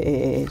in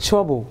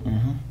trouble.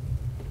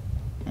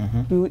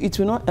 It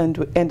will not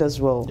end us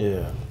well.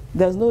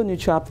 There's no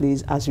neutral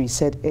place, as we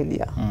said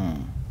earlier.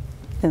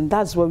 And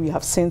that's what we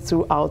have seen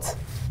throughout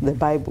the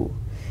Bible.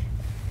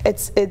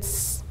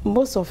 It's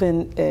most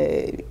often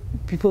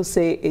people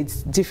say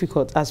it's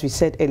difficult, as we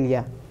said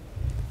earlier,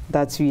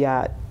 that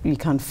we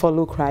can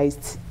follow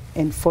Christ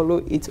and follow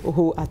it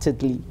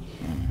wholeheartedly.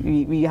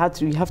 We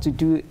have to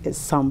do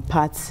some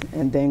parts,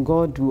 and then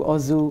God will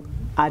also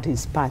add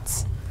his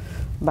parts.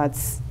 But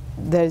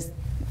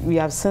we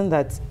have seen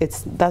that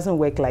it doesn't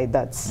work like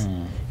that.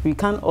 We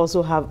can't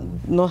also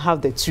not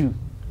have the two.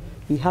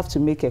 We have to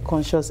make a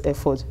conscious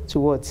effort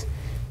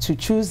to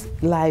choose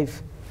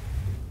life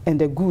and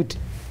the good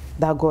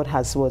that God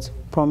has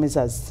promised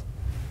us.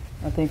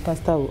 I think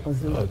Pastor will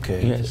also.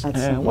 Okay. Yes.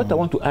 What I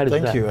want to add is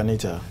that. Thank you,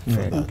 Anita,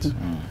 for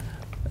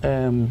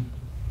that.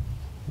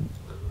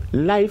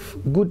 Life,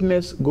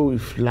 goodness go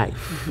with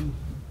life.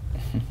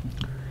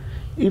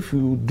 If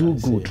you do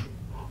good,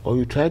 or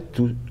you try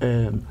to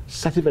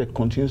satisfy the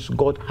conditions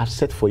God has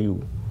set for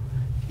you,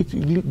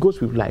 it goes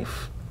with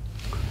life.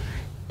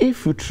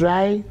 If you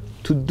try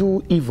to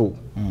do evil,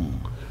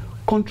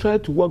 contrary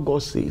to what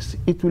God says,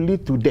 it will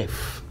lead to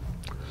death.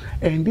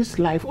 And this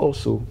life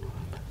also,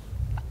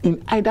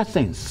 in either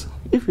sense,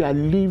 if you are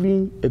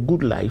living a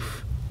good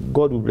life,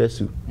 God will bless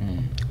you.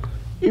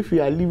 If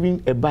you are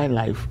living a bad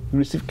life, you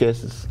receive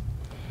curses.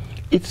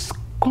 It's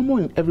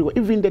common everywhere,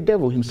 even the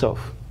devil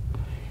himself.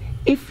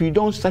 If you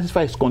don't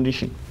satisfy his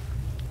condition,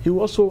 he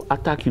will also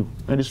attack you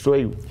and destroy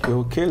you. He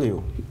will kill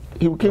you.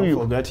 He will kill you.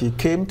 Don't forget, he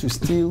came to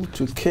steal,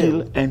 to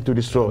kill, and to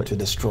destroy. And to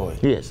destroy.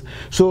 Yes.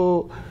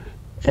 So,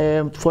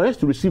 for us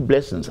to receive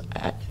blessings,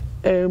 I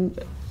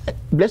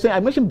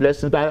mentioned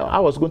blessings, but I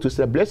was going to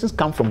say blessings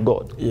come from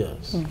God.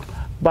 Yes.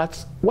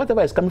 But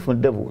whatever is coming from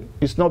the devil,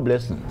 it's not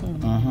blessing.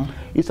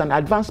 It's an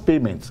advance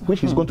payment, which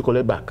he's going to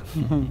collect back.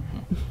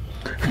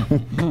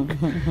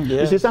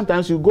 You see,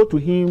 sometimes you go to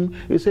him,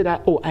 you say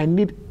that, oh, I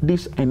need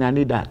this and I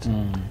need that.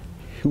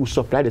 He will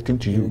supply the thing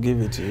to you. He will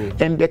give it to you.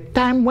 And the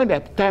time, when the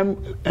time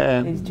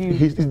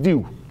is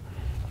due,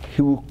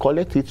 he will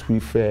collect it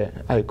with,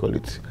 how you call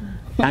it?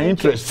 An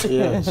interest.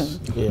 Yes.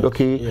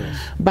 Okay. Yes.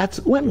 But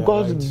when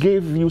God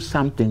gave you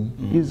something,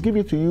 he's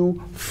giving it to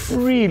you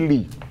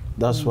freely.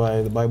 That's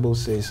why the Bible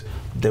says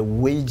the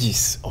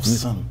wages of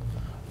sin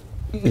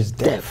is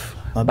death.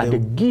 But the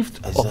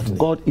gift of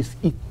God is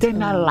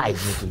eternal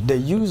life. The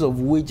use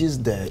of wages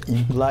there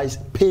implies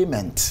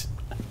payment.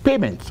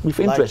 Payment with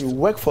interest. Like you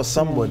work for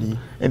somebody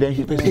and then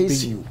he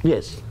pays you.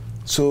 Yes.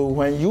 So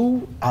when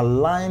you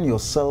align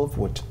yourself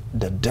with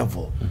the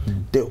devil,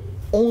 the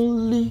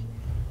only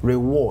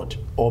reward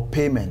or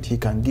payment he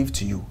can give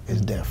to you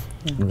is death.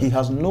 He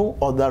has no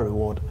other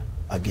reward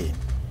again.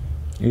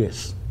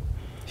 Yes.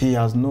 He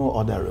has no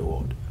other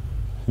reward.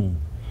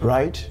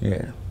 Right?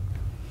 Yeah.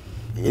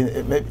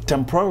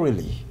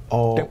 Temporarily,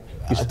 or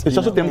it's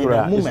also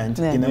temporary.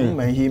 In a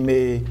moment, he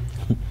may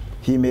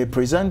He may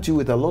present you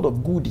with a lot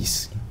of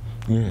goodies,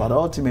 but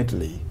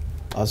ultimately,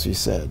 as we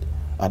said,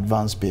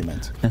 advance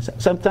payment. And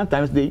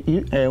sometimes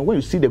when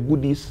you see the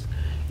goodies,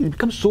 it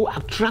becomes so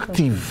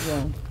attractive.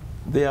 Yeah.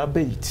 They are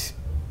bait.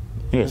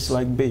 Yes. It's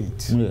like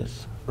bait.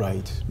 Yes.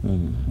 Right?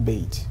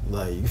 Bait.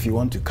 Like if you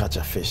want to catch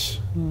a fish,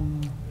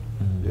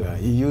 yeah,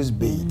 you use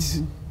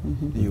bait.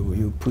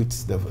 You put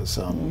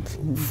some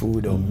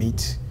food or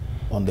meat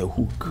on the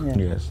hook. Yeah.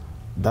 Yes.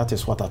 That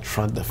is what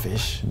attracts the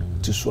fish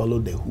to swallow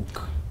the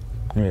hook.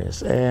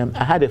 Yes.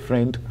 I had a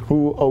friend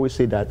who always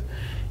said that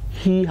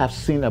he has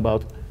seen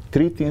about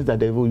 3 things that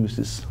the devil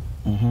uses.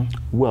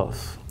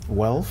 Wealth.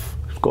 Wealth?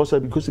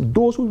 Because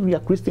those who we are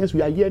Christians,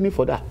 we are yearning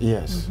for that.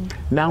 Yes.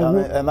 Now,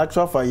 and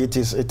actual fact,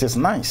 it is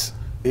nice.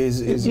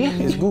 It's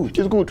good.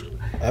 It's good.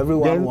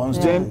 Everyone wants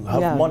to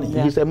have money.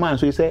 He's a man,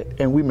 so he said,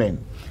 and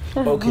women.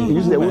 Okay. He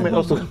uses the women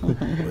also.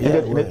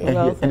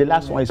 Yeah, and the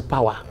last one is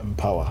power. And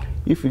power.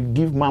 If you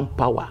give man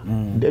power,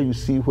 then you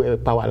see where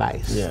power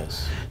lies.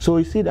 Yes. So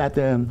you see that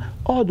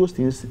all those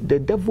things, the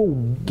devil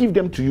will give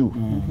them to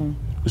you.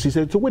 So he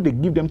said, so when they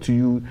give them to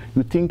you,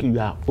 you think you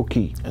are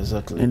okay.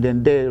 Exactly. And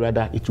then there,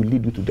 rather, it will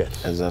lead you to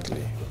death.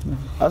 Exactly.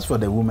 As for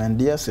the woman,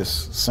 theirs is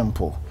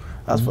simple.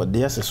 As for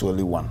theirs is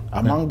only one.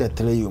 Among the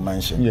 3 you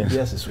mentioned,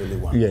 theirs is only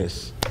one.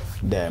 Yes.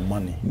 The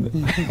money,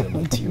 the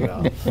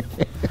material.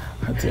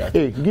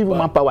 Hey, give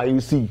man power, you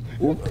see.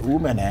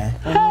 Women,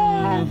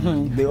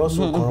 they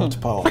also corrupt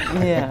power.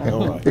 Yeah.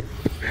 All right.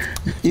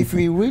 If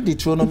we read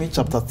Deuteronomy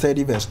chapter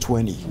 30, verse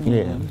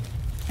 20,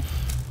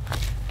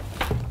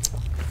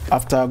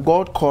 after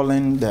God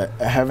calling the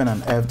heaven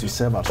and earth to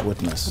serve as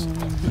witness,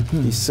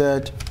 he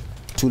said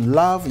to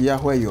love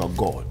Yahweh your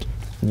God,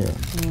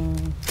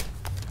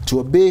 to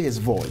obey his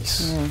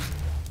voice,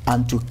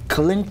 and to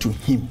cling to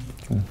him,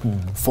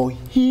 for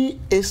he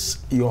is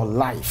your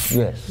life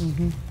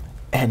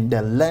and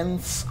the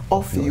length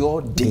of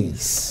your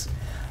days,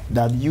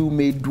 that you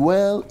may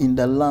dwell in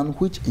the land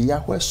which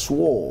Yahweh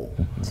swore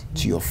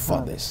to your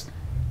fathers.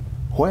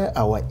 Where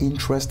our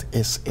interest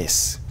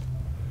is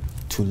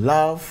to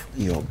love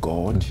your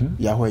God,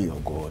 Yahweh your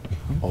God,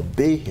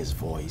 obey his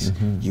voice,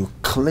 you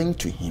cling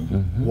to him.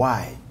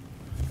 Why?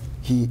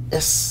 He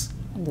is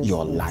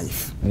your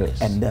life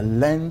and the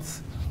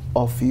length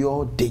of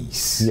your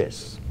days.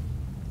 Yes.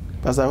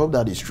 Pastor, I hope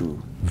that is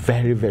true.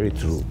 Very, very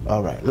true.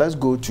 All right, let's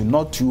go to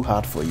not too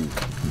hard for you.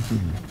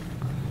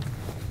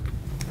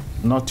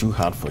 Not too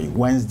hard for you.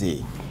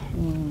 Wednesday.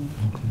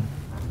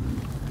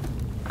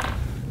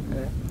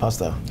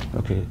 Pastor.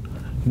 Okay.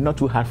 Not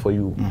too hard for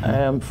you.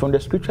 From the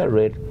scripture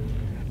read,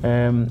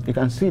 you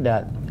can see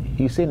that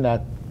he's saying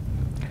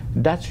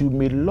that you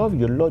may love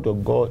your Lord your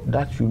God,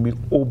 that you may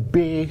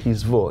obey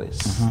his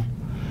voice.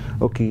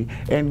 Okay.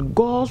 And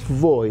God's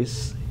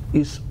voice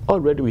is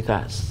already with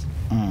us.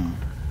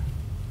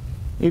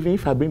 Even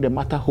if I bring the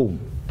matter home,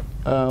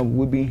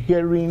 we've been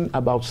hearing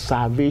about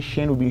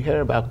salvation, we've been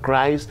hearing about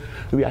Christ,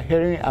 we are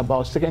hearing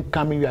about second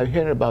coming, we are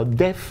hearing about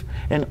death,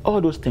 and all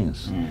those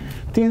things.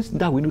 Things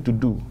that we need to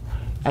do.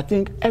 I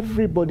think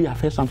everybody has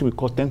heard something we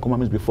call 10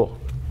 Commandments before.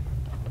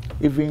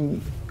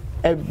 Even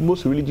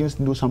most religions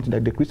know something,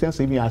 that the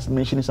Christians even are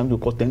mentioning something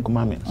we call 10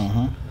 Commandments.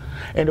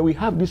 And we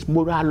have these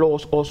moral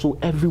laws also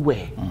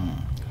everywhere.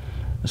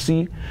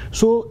 See,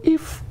 so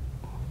if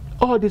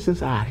all these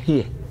things are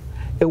here,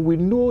 and we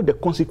know the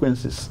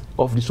consequences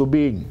of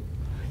disobeying,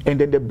 and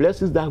then the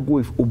blessings that go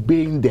with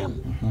obeying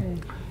them,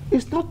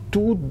 it's not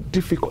too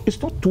difficult, it's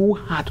not too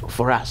hard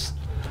for us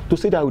to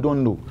say that we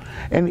don't know.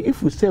 And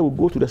if we say we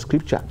go to the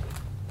scripture,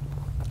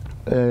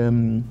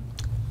 I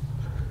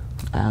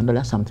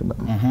understand something, but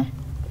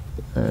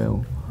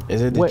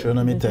is it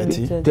Deuteronomy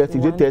 30?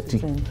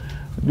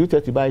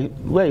 30, by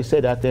where he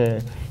said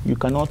that you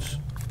cannot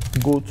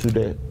go to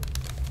the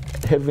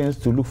heavens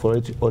to look for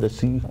it, or the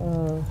sea.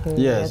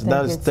 Yes,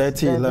 that is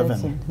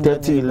 30:11.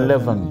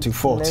 30:11 to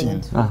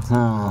 14.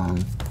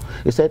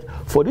 He said,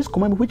 for this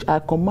commandment which I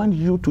command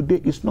you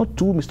today is not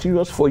too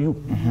mysterious for you,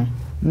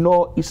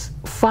 nor is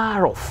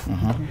far off.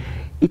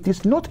 It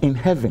is not in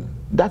heaven,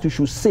 that you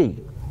should say,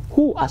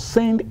 who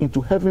ascend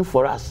into heaven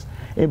for us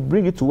and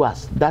bring it to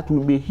us, that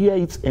we may hear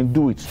it and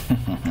do it.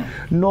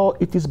 Nor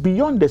it is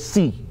beyond the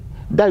sea,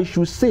 that you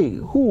should say,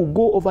 who will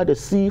go over the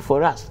sea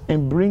for us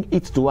and bring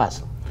it to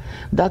us,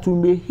 that we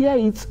may hear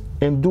it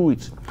and do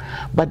it.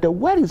 But the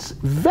word is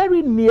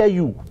very near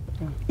you,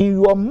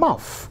 in your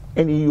mouth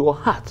and in your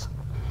heart,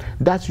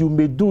 that you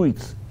may do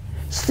it.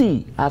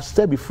 See, I've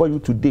said before you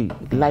today,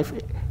 life,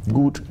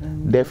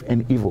 good, death,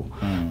 and evil.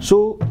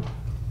 So,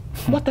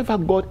 whatever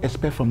God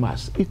expects from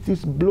us, it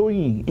is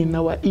blowing in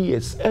our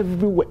ears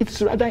everywhere.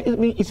 It's rather,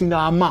 it's in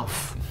our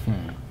mouth.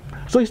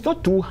 So it's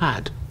not too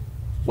hard.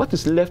 What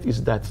is left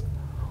is that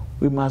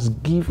we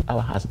must give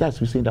our hearts.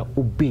 That's we say that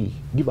obey,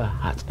 give our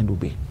hearts and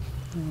obey.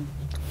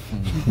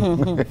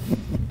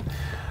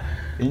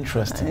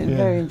 Interesting.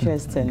 Very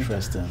interesting.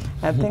 Interesting.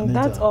 I think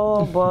that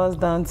all boils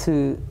down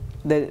to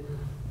the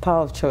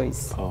power of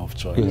choice. Power of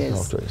choice. Yes, Yes. power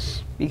of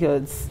choice.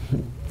 Because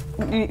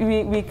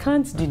we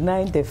can't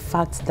deny the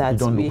fact that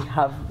we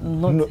have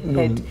not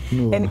heard.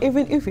 And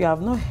even if we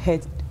have not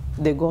heard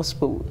the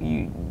gospel,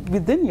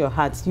 within your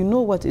heart, you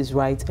know what is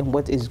right and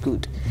what is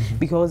good.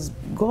 Because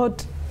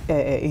God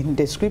in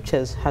the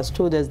scriptures has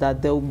told us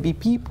that there will be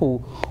people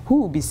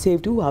who will be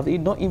saved who have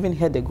not even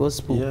heard the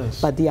gospel,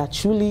 but they are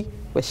truly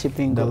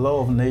worshipping the God.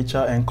 law of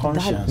nature and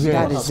conscience.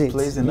 That is it.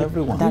 Placed in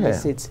everyone. That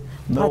is it.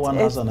 No one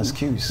has an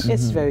excuse.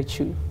 It's very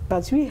true.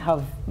 But we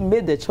have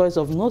made the choice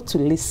of not to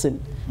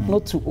listen,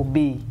 not to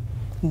obey.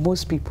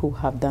 Most people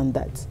have done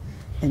that.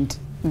 And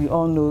we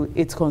all know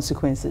its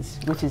consequences,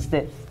 which is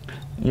death.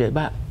 Yeah,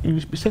 but you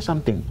said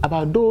something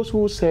about those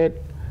who said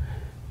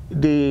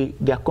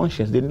their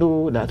conscience, they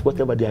know that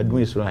whatever they are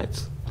doing is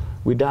right,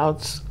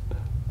 without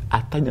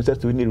attaching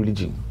themselves to any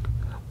religion.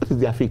 What is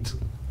their faith?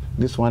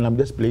 This one, I'm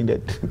just playing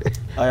that.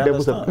 I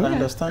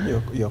understand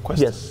your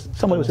question. Yes,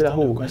 someone will say that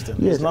whole. Yes.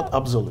 It's not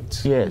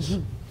absolute. Yes.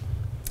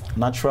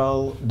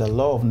 Natural, the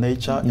law of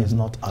nature is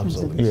not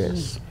absolute.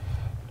 Yes.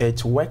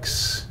 It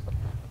works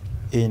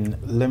in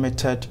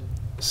limited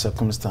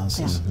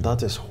circumstances.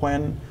 That is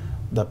when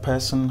the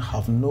person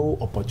have no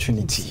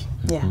opportunity.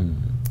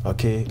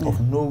 Okay,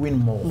 of knowing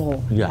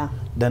more.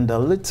 Then the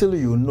little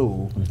you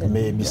know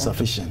may be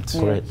sufficient.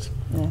 Correct.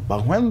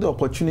 But when the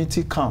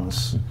opportunity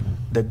comes,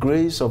 the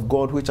grace of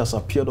God which has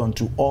appeared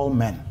unto all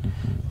men,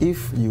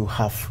 if you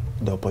have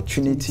the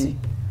opportunity,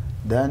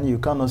 then you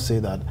cannot say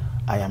that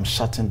I am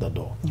shutting the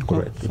door.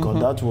 Correct. Because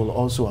that will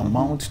also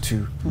amount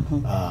to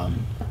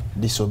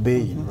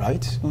disobeying,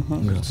 right?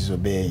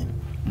 Disobeying.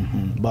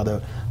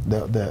 But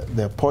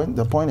the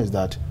point is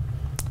that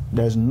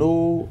there's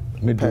no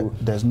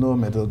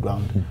middle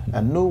ground,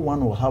 and no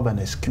one will have an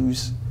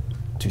excuse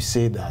to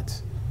say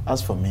that,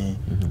 as for me,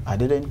 I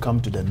didn't come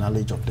to the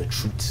knowledge of the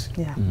truth.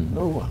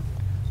 No one.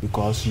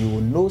 Because you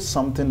will know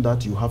something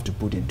that you have to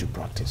put into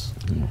practice.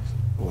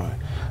 Right.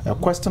 A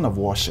question of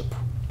worship.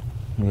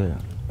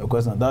 A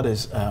question that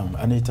is,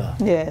 Anita,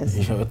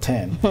 your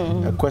turn.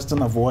 A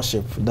question of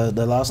worship,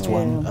 the last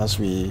one as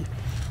we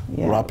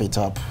wrap it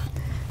up.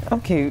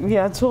 Okay, we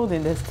are told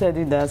in the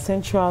study that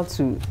central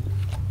to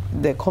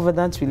the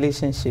covenant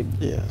relationship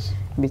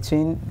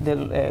between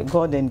the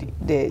God and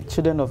the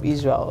children of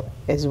Israel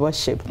is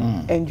worship.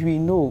 And we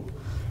know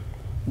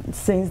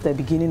since the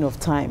beginning of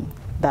time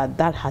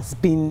that has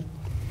been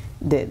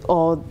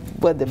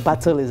what the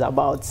battle is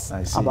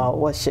about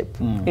worship.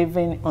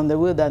 Even on the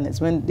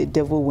wilderness, when the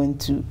devil went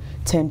to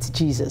tempt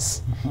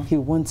Jesus, he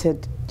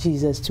wanted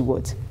Jesus to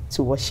what?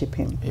 To worship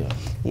him.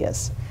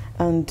 Yes.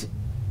 And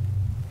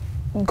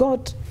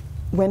God,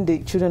 when the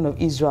children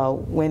of Israel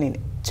went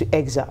into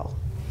exile,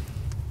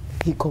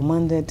 he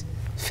commanded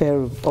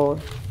Pharaoh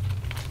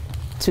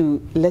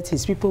to let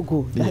his people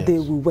go, that they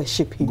will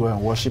worship him. Go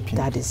and worship him.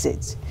 That is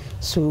it.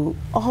 So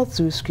all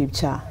through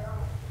scripture,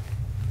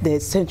 the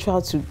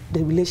central to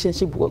the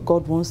relationship what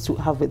God wants to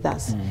have with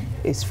us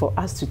is for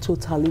us to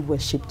totally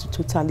worship, to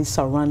totally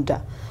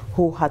surrender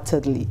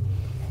wholeheartedly.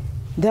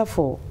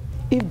 Therefore,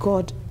 if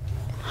God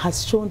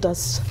has shown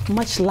us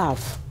much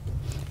love,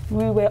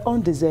 we were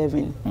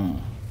undeserving.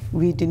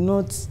 We did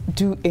not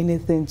do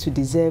anything to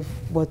deserve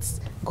what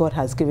God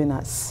has given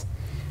us.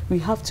 We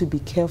have to be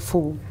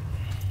careful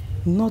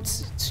not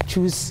to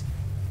choose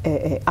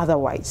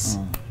otherwise.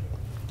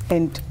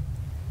 And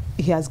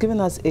he has given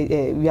us,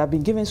 we have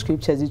been given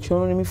scriptures,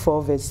 Deuteronomy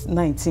 4 verse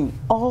 19,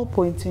 all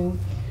pointing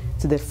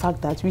to the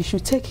fact that we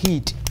should take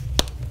heed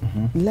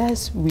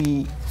lest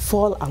we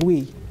fall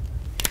away.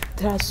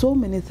 There are so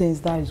many things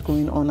that is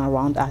going on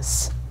around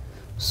us,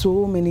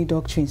 so many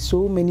doctrines,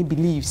 so many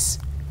beliefs.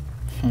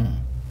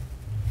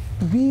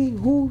 We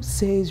who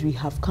says we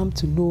have come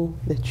to know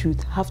the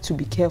truth have to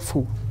be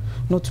careful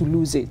not to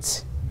lose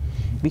it.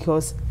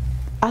 Because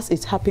as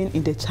it happened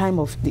in the time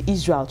of the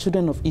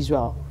children of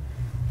Israel,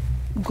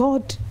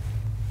 God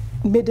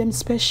made them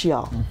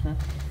special.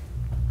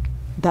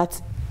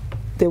 That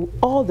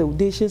all the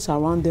nations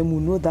around them will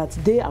know that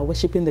they are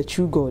worshiping the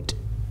true God.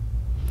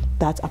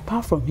 That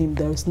apart from him,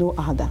 there is no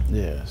other.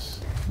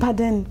 But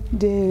then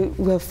they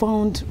were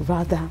found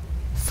rather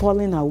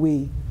falling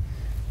away.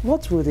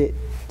 What will the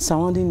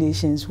surrounding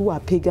nations who are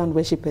pagan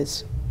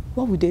worshippers,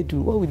 what would they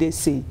do? What would they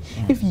say?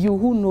 If you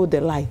who know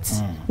the light,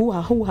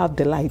 who have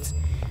the light,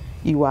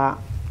 you are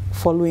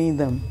following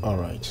them. All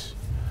right.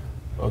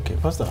 Okay,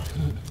 Pastor,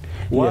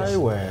 why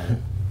were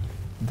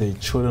the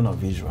children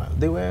of Israel,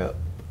 they were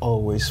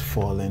always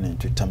falling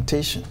into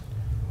temptation,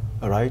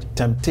 all right?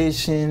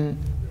 Temptation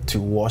to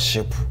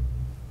worship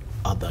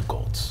other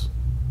gods.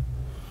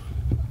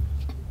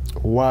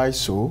 Why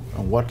so,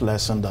 and what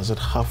lesson does it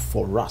have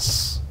for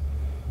us?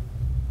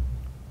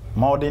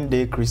 Modern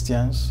day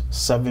Christians,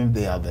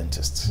 Seventh-day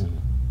Adventists.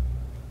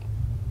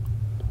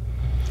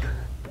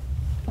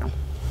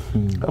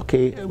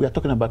 Okay, we are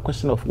talking about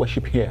question of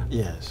worship here.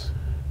 Yes.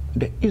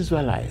 The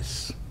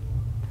Israelites,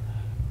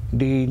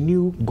 they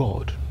knew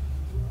God,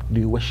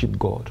 they worship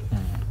God,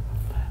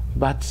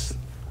 but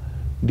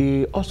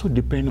they also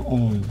depend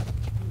on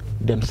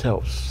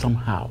themselves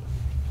somehow.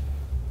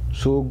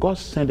 So God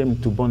sent them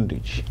into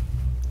bondage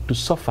to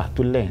suffer,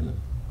 to learn.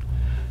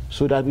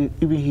 So that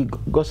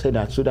God said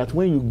that, so that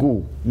when you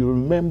go, you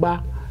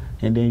remember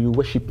and then you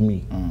worship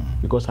me,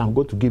 because I'm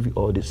going to give you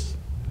all this.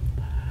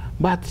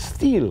 But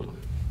still,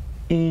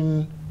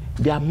 in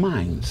their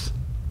minds,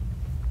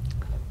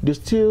 they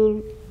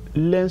still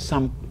learn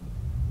some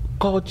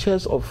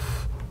cultures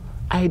of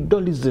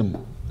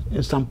idolism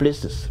in some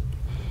places.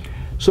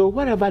 So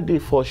wherever they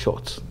fall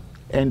short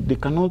and they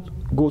cannot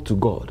go to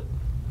God,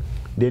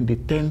 then they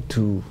turn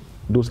to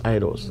those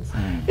idols.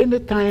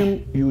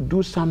 Anytime you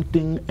do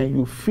something and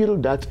you feel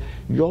that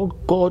your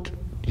God,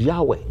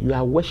 Yahweh, you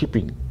are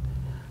worshiping,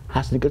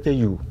 has neglected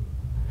you,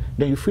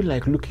 then you feel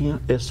like looking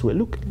elsewhere.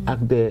 Look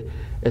at the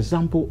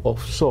example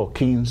of Saul,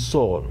 King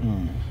Saul.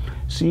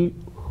 See,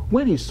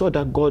 when he saw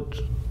that God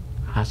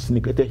has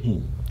neglected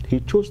him, he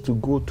chose to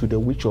go to the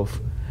witch of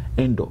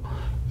Endor.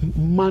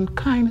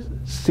 Mankind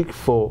seek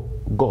for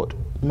God.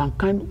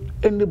 Mankind,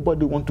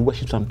 anybody want to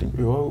worship something.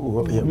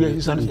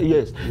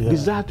 Yes,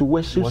 desire to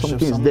worship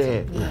something is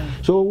there.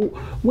 So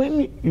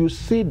when you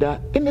see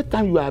that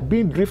anytime you are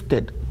being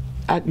drifted,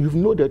 and you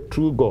know the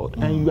true God,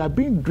 and you are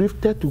being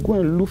drifted to go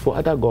and look for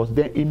other gods,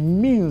 then it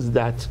means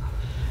that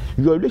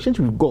your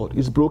relationship with God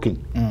is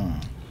broken.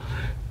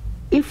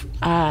 If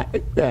I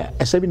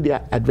a Seventh-day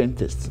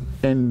Adventist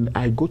and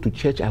I go to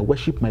church, I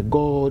worship my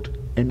God,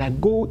 and I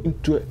go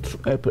into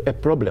a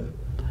problem,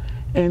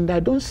 and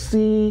I don't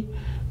see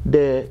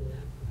the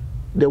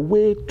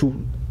way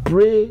to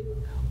pray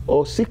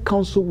or seek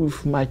counsel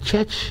with my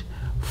church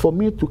for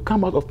me to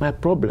come out of my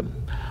problem,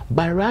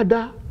 but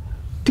rather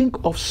think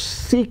of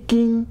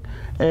seeking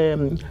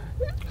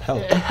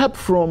help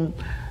from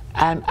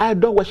an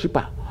idol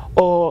worshiper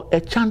or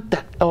a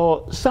chanter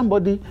or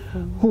somebody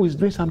who is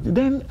doing something,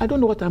 then I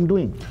don't know what I'm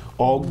doing.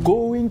 Or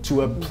going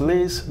to a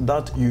place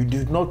that you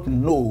do not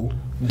know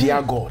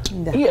their God.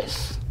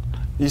 Yes.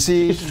 You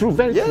see, it's true,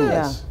 very true.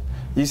 Yes.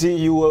 You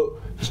see,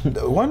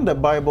 when the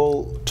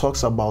Bible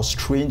talks about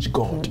strange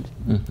God,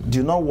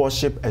 do not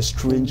worship a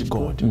strange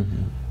God.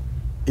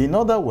 In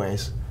other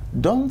words,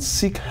 don't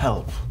seek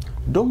help.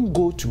 Don't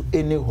go to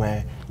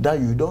anywhere that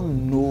you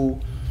don't know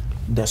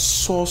the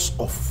source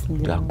of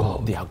their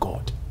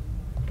God.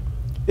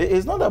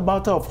 It's not a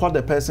matter of what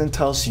the person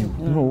tells you.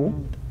 No.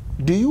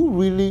 Do you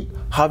really,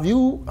 have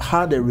you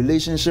had a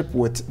relationship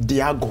with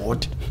their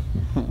God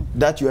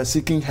that you are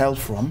seeking help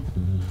from?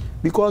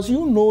 Because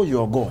you know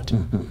your God.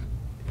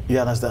 You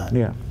understand?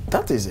 Yeah.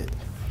 That is it.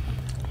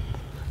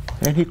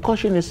 And he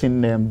cautioned us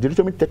in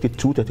Deuteronomy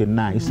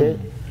 32:39. He said,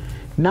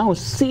 now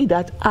see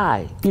that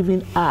I,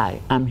 even I,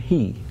 am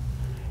he,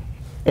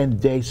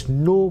 and there is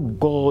no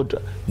God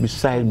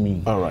beside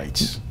me. All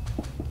right.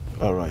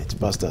 All right,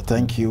 Pastor,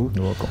 thank you.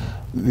 You're welcome.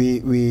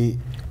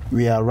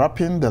 We are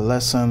wrapping the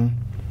lesson.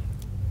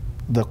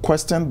 The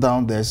question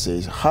down there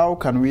says, how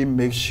can we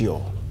make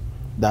sure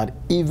that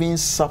even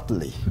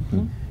subtly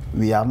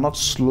we are not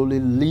slowly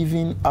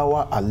leaving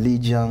our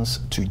allegiance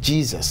to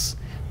Jesus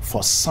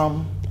for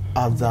some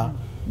other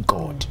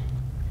God?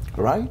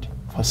 Right?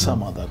 For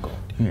some other God.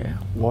 Yeah.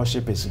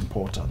 Worship is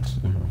important.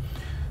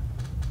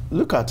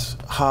 Look at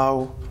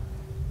how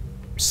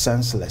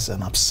senseless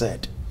and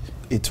absurd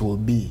it will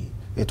be.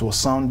 It will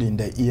sound in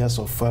the ears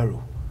of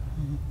Pharaoh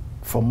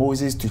for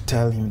Moses to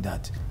tell him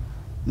that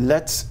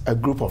let a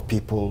group of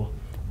people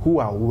who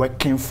are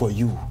working for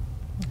you,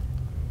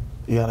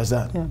 you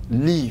understand,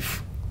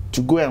 leave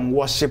to go and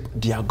worship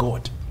their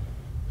God.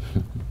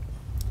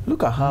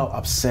 Look at how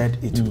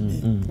absurd it will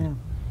be.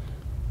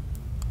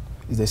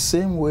 It's the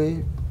same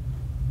way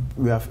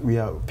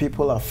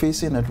people are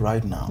facing it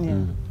right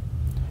now.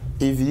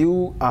 If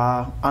you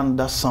are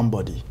under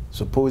somebody,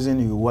 supposing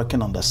you're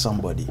working under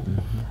somebody,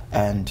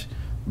 and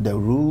the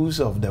rules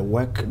of the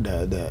work,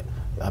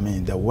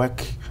 the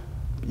work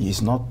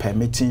is not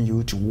permitting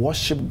you to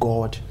worship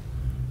God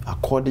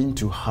according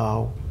to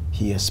how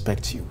He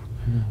expects you,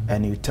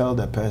 and you tell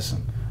the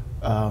person,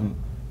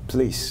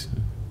 please,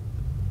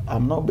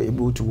 I'm not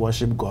able to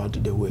worship God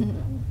the way.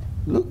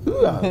 Look,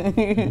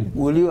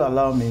 will you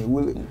allow me?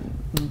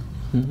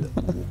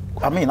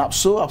 I mean, I'm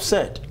so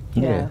upset.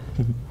 Yeah.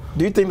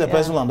 Do you think the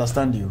person will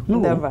understand you? No.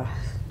 Never.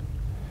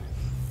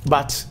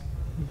 But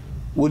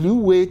will you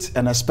wait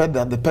and expect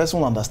that the person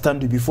will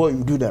understand you before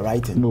you do the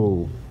right thing?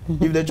 No.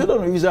 If the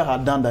children of Israel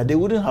had done that, they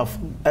wouldn't have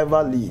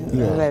ever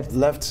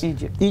left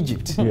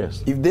Egypt.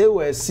 Yes. If they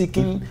were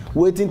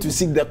waiting to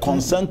seek the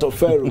consent of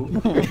Pharaoh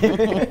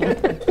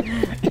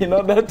in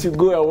order to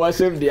go and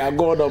worship their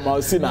God on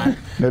Mount Sinai,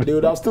 they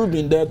would have still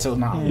been there till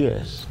now.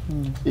 Yes.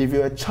 If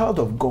you're a child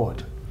of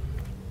God,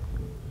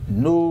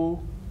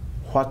 know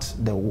what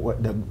the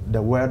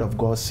word of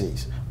God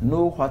says.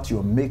 Know what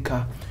your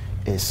Maker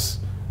is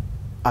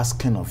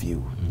asking of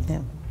you.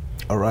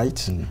 All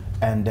right?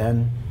 And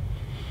then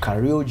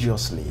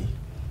courageously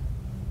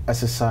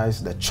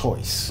exercise the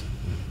choice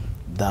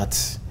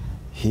that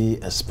He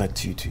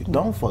expects you to.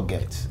 Don't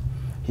forget,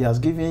 He has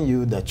given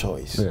you the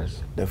choice,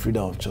 the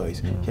freedom of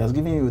choice. He has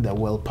given you the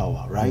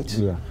willpower, right?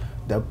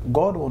 That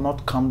God will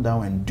not come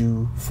down and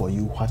do for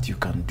you what you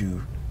can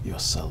do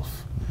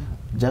yourself.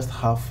 Just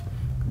have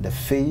the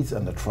faith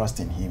and the trust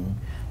in Him,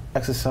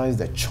 exercise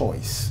the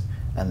choice,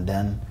 and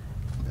then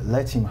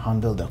let Him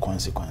handle the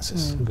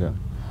consequences.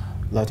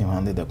 Let Him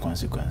handle the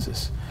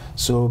consequences.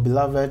 So,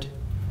 beloved,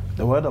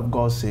 The Word of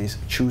God says,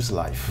 choose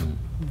life.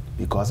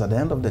 Because at the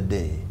end of the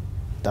day,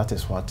 that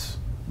is what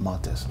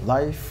matters.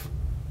 Life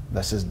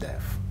versus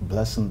death,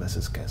 blessing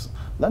versus curse.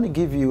 Let me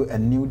give you a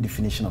new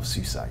definition of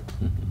suicide.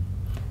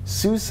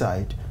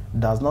 Suicide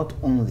does not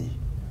only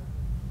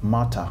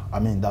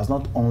does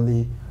not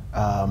only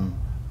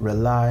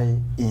rely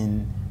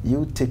in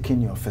you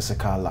taking your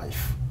physical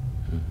life.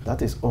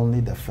 That is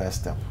only the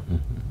first step.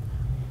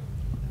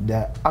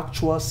 The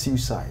actual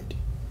suicide,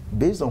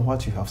 based on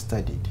what you have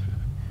studied,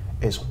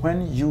 is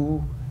when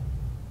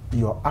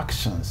your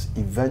actions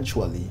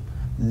eventually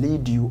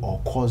lead you or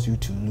cause you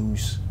to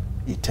lose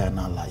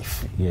eternal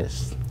life.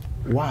 Yes.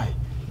 Why?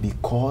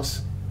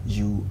 Because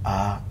you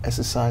are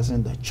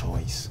exercising the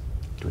choice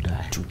To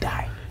die. to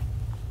die.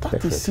 That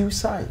Perfect. is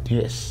suicide.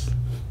 Yes.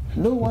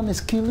 No one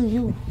is killing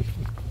you.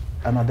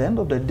 And at the end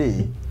of the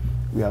day,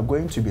 we are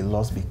going to be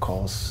lost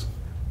because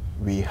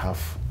we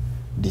have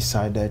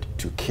decided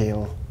to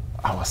kill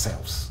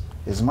ourselves.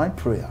 It's my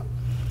prayer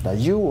that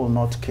you will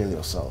not kill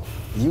yourself.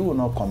 You will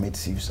not commit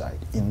suicide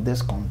in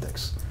this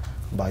context,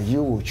 but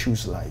you will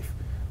choose life.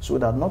 So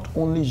that not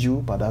only you,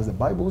 but as the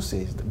Bible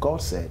says,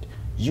 God said,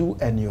 you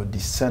and your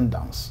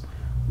descendants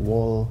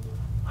will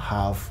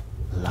have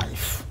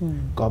life.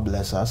 God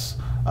bless us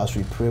as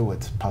we pray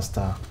with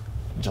Pastor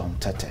John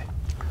Tete.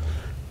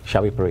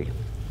 Shall we pray?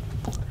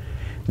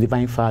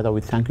 Divine Father,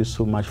 we thank you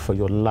so much for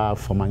your love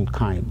for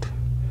mankind.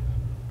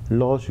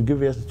 Lord, you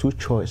give us two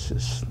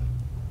choices,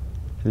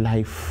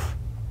 life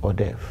or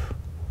death.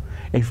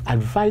 If you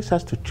advise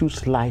us to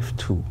choose life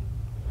too,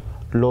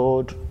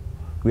 Lord,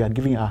 we are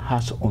giving our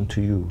hearts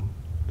unto you.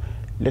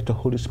 Let the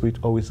Holy Spirit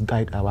always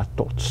guide our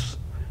thoughts,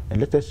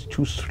 and let us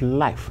choose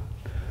life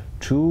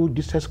through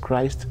Jesus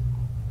Christ,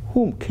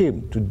 whom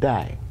came to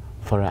die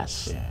for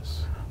us.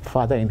 Yes.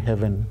 Father in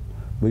heaven,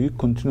 will you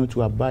continue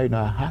to abide in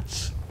our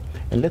hearts,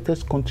 and let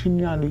us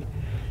continually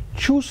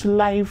choose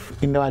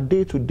life in our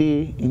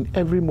day-to-day, in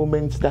every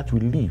moment that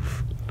we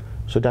live,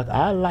 so that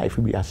our life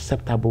will be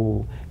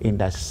acceptable in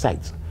thy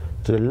sight.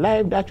 So the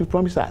life that you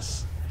promise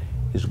us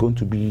is going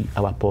to be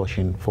our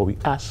portion, for we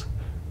ask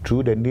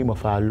through the name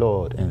of our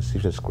Lord and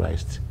Jesus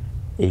Christ.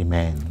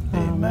 Amen.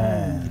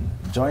 Amen.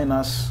 Join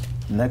us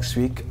next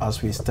week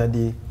as we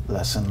study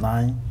lesson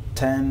 9,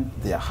 Turn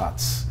Their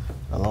Hearts.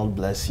 The Lord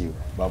bless you.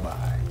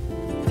 Bye-bye.